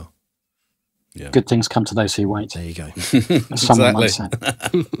way as well. Yeah. Good things come to those who wait. There you go. Someone might say.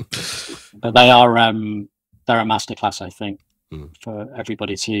 But they're a masterclass, I think, for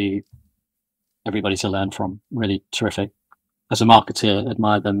everybody to learn from. Really terrific. As a marketer,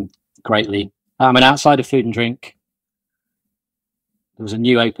 admire them greatly. I mean, outside of food and drink, there was a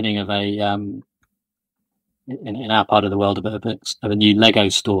new opening of a in our part of the world of a new Lego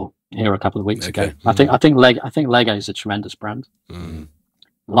store here a couple of weeks ago. I think Lego is a tremendous brand. I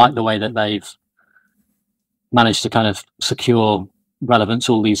like the way that they've managed to kind of secure relevance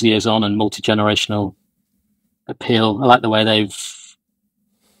all these years on and multi-generational appeal. I like the way they've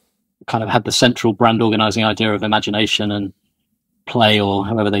kind of had the central brand organizing idea of imagination and play, or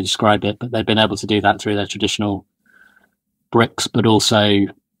however they describe it, but they've been able to do that through their traditional bricks, but also, you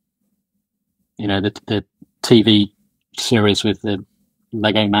know, the TV series with the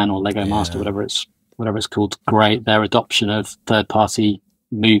Lego Man or Lego Master, whatever it's called. Great. Their adoption of third-party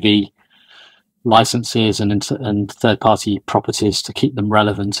movie licenses and third-party properties to keep them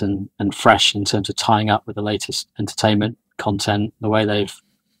relevant and fresh in terms of tying up with the latest entertainment content. The way they've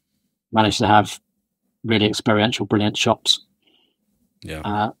managed to have really experiential, brilliant shops.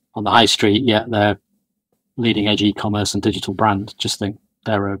 On the high street, they're leading edge e-commerce and digital brand. Just think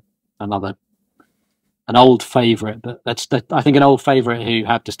they're an old favourite, but I think an old favourite who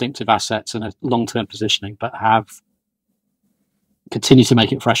have distinctive assets and a long-term positioning, but have continued to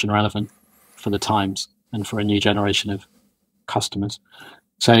make it fresh and relevant for the times and for a new generation of customers.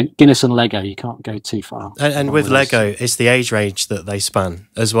 So Guinness and Lego, you can't go too far. And with Lego, it's the age range that they span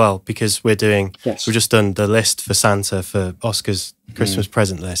as well, because we've just done the list for Santa for Oscar's Christmas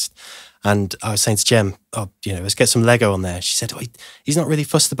present list. And I was saying to Jem, let's get some Lego on there. She said, he's not really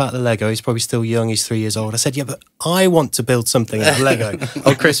fussed about the Lego. He's probably still young. He's 3 years old. I said, yeah, but I want to build something out of Lego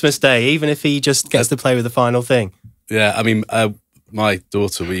on Christmas Day, even if he just gets to play with the final thing. Yeah, I mean, my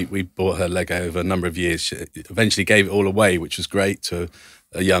daughter, we bought her Lego over a number of years. She eventually gave it all away, which was great, to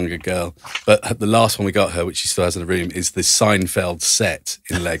a younger girl. But the last one we got her, which she still has in the room, is the Seinfeld set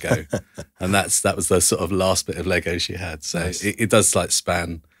in Lego. And that was the sort of last bit of Lego she had. So nice. It does like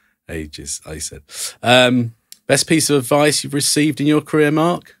span ages, I said. Best piece of advice you've received in your career,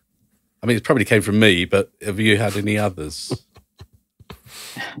 Mark? I mean, it probably came from me, but have you had any others?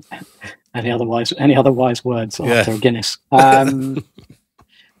 Any other wise words after Guinness? I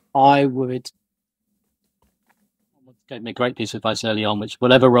would gave me a great piece of advice early on, which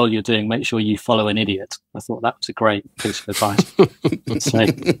whatever role you're doing, make sure you follow an idiot. I thought that was a great piece of advice. So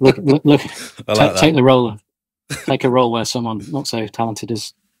take a role where someone not so talented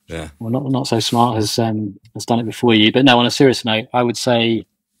is, or not so smart has done it before you. But no, on a serious note, I would say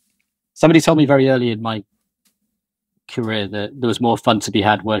somebody told me very early in my career that there was more fun to be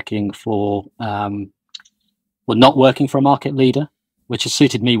had working for, not working for a market leader, which has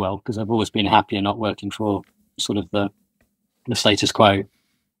suited me well because I've always been happier not working for sort of the status quo,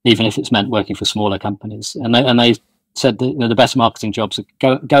 even if it's meant working for smaller companies. And they said that the best marketing jobs are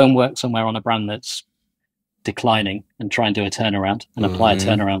go and work somewhere on a brand that's declining and try and do a turnaround and apply a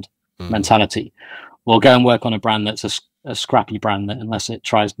turnaround mentality, or go and work on a brand that's a scrappy brand that, unless it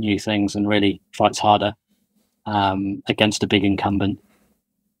tries new things and really fights harder against a big incumbent,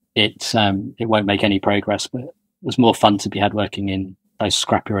 it won't make any progress. But there's more fun to be had working in those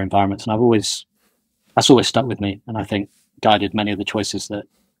scrappier environments, and that's always stuck with me, and I think guided many of the choices that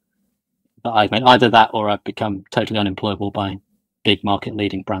I've made. Either that, or I've become totally unemployable by big market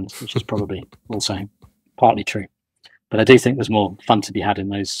leading brands, which is probably also partly true. But I do think there's more fun to be had in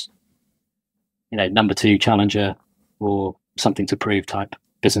those, number two challenger or something to prove type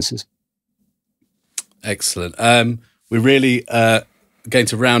businesses. Excellent. We're really going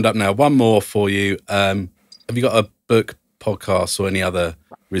to round up now. One more for you. Have you got a book, podcast, or any other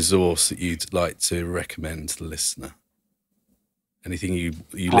resource that you'd like to recommend to the listener? Anything you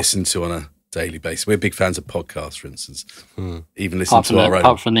listen to on a daily basis? We're big fans of podcasts, for instance. Even listen to our own.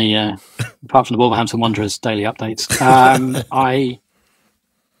 Apart from the Wolverhampton Wanderers daily updates. I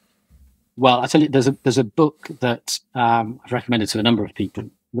tell you, there's a book that I've recommended to a number of people,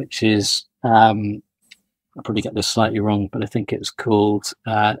 which is I'll probably get this slightly wrong, but I think it's called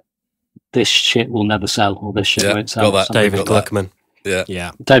 "This Shit Will Never Sell" or "This Shit Won't Sell." Got that. David Gluckman.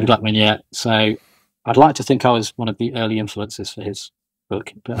 Yeah. David Gluckman. Yeah. So I'd like to think I was one of the early influences for his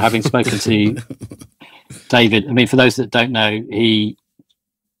book, but having spoken to David, I mean, for those that don't know, he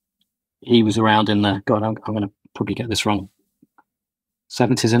he was around in the, God, I'm going to probably get this wrong,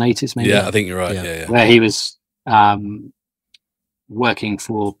 70s and 80s maybe. Yeah, I think you're right. Yeah. Where he was working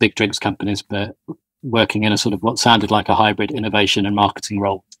for big drinks companies, but working in a sort of what sounded like a hybrid innovation and marketing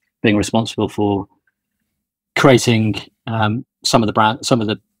role, being responsible for creating some of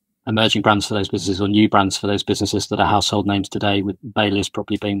the emerging brands for those businesses, or new brands for those businesses that are household names today, with Bailey's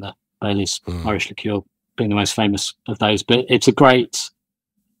probably being the Bailey's Irish liqueur being the most famous of those. But it's a great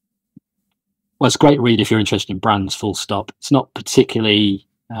read if you're interested in brands, full stop. It's not particularly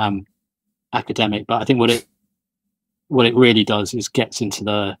academic, but I think what it really does is gets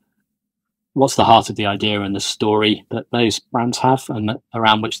into what's the heart of the idea and the story that those brands have, and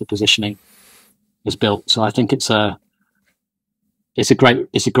around which the positioning is built. So I think it's a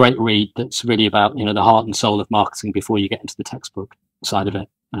great read that's really about, you know, the heart and soul of marketing before you get into the textbook side of it.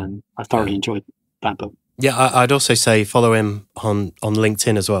 And I thoroughly enjoyed that book. Yeah, I'd also say follow him on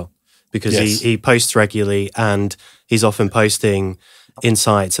LinkedIn as well, because he posts regularly, and he's often posting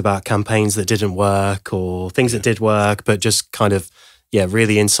insights about campaigns that didn't work or things that did work, but just kind of,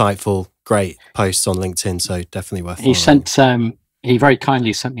 really insightful, great posts on LinkedIn. So definitely worth following. He very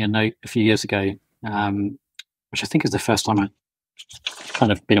kindly sent me a note a few years ago, which I think is the first time I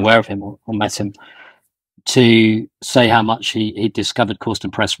kind of been aware of him or met him, to say how much he discovered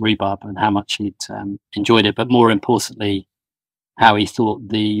Cawston Press rhubarb and how much he'd enjoyed it, but more importantly, how he thought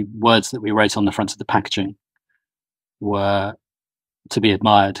the words that we wrote on the front of the packaging were to be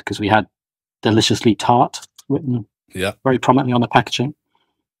admired, because we had deliciously tart written very prominently on the packaging.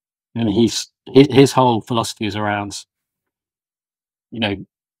 And his whole philosophy is around, you know,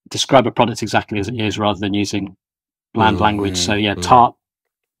 describe a product exactly as it is rather than using bland language. So a tart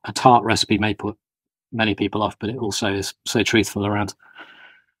recipe may put many people off, but it also is so truthful around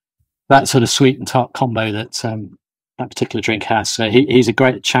that sort of sweet and tart combo that that particular drink has. So he's a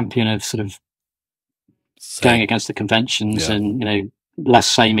great champion of sort of going against the conventions and, you know, less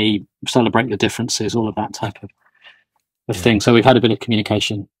samey, celebrate your differences, all of that type of thing. So we've had a bit of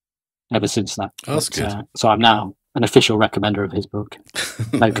communication ever since that. Oh, that's good. So I'm now an official recommender of his book.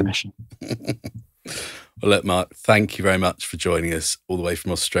 No commission. Well, look, Mark, thank you very much for joining us all the way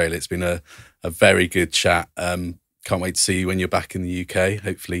from Australia. It's been a very good chat. Can't wait to see you when you're back in the UK,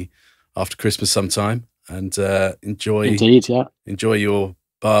 hopefully after Christmas sometime. And enjoy your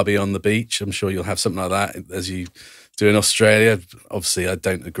barbie on the beach. I'm sure you'll have something like that as you do in Australia. Obviously, I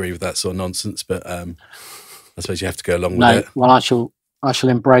don't agree with that sort of nonsense, but I suppose you have to go along with it. Well, I shall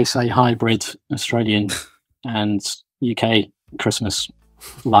embrace a hybrid Australian and UK Christmas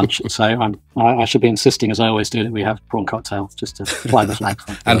lunch. So I should be insisting, as I always do, that we have prawn cocktail just to fly the flag.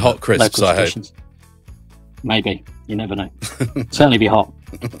 And hot crisps, I hope. Maybe. You never know. Certainly be hot.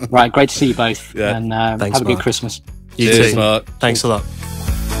 Right, great to see you both. Yeah. And thanks, have a good Christmas. You Cheers, too. Mark. Thanks a lot.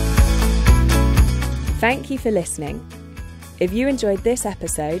 Thank you for listening. If you enjoyed this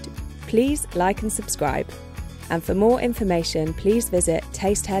episode, please like and subscribe. And for more information, please visit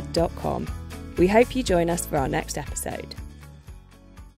tastehead.com. We hope you join us for our next episode.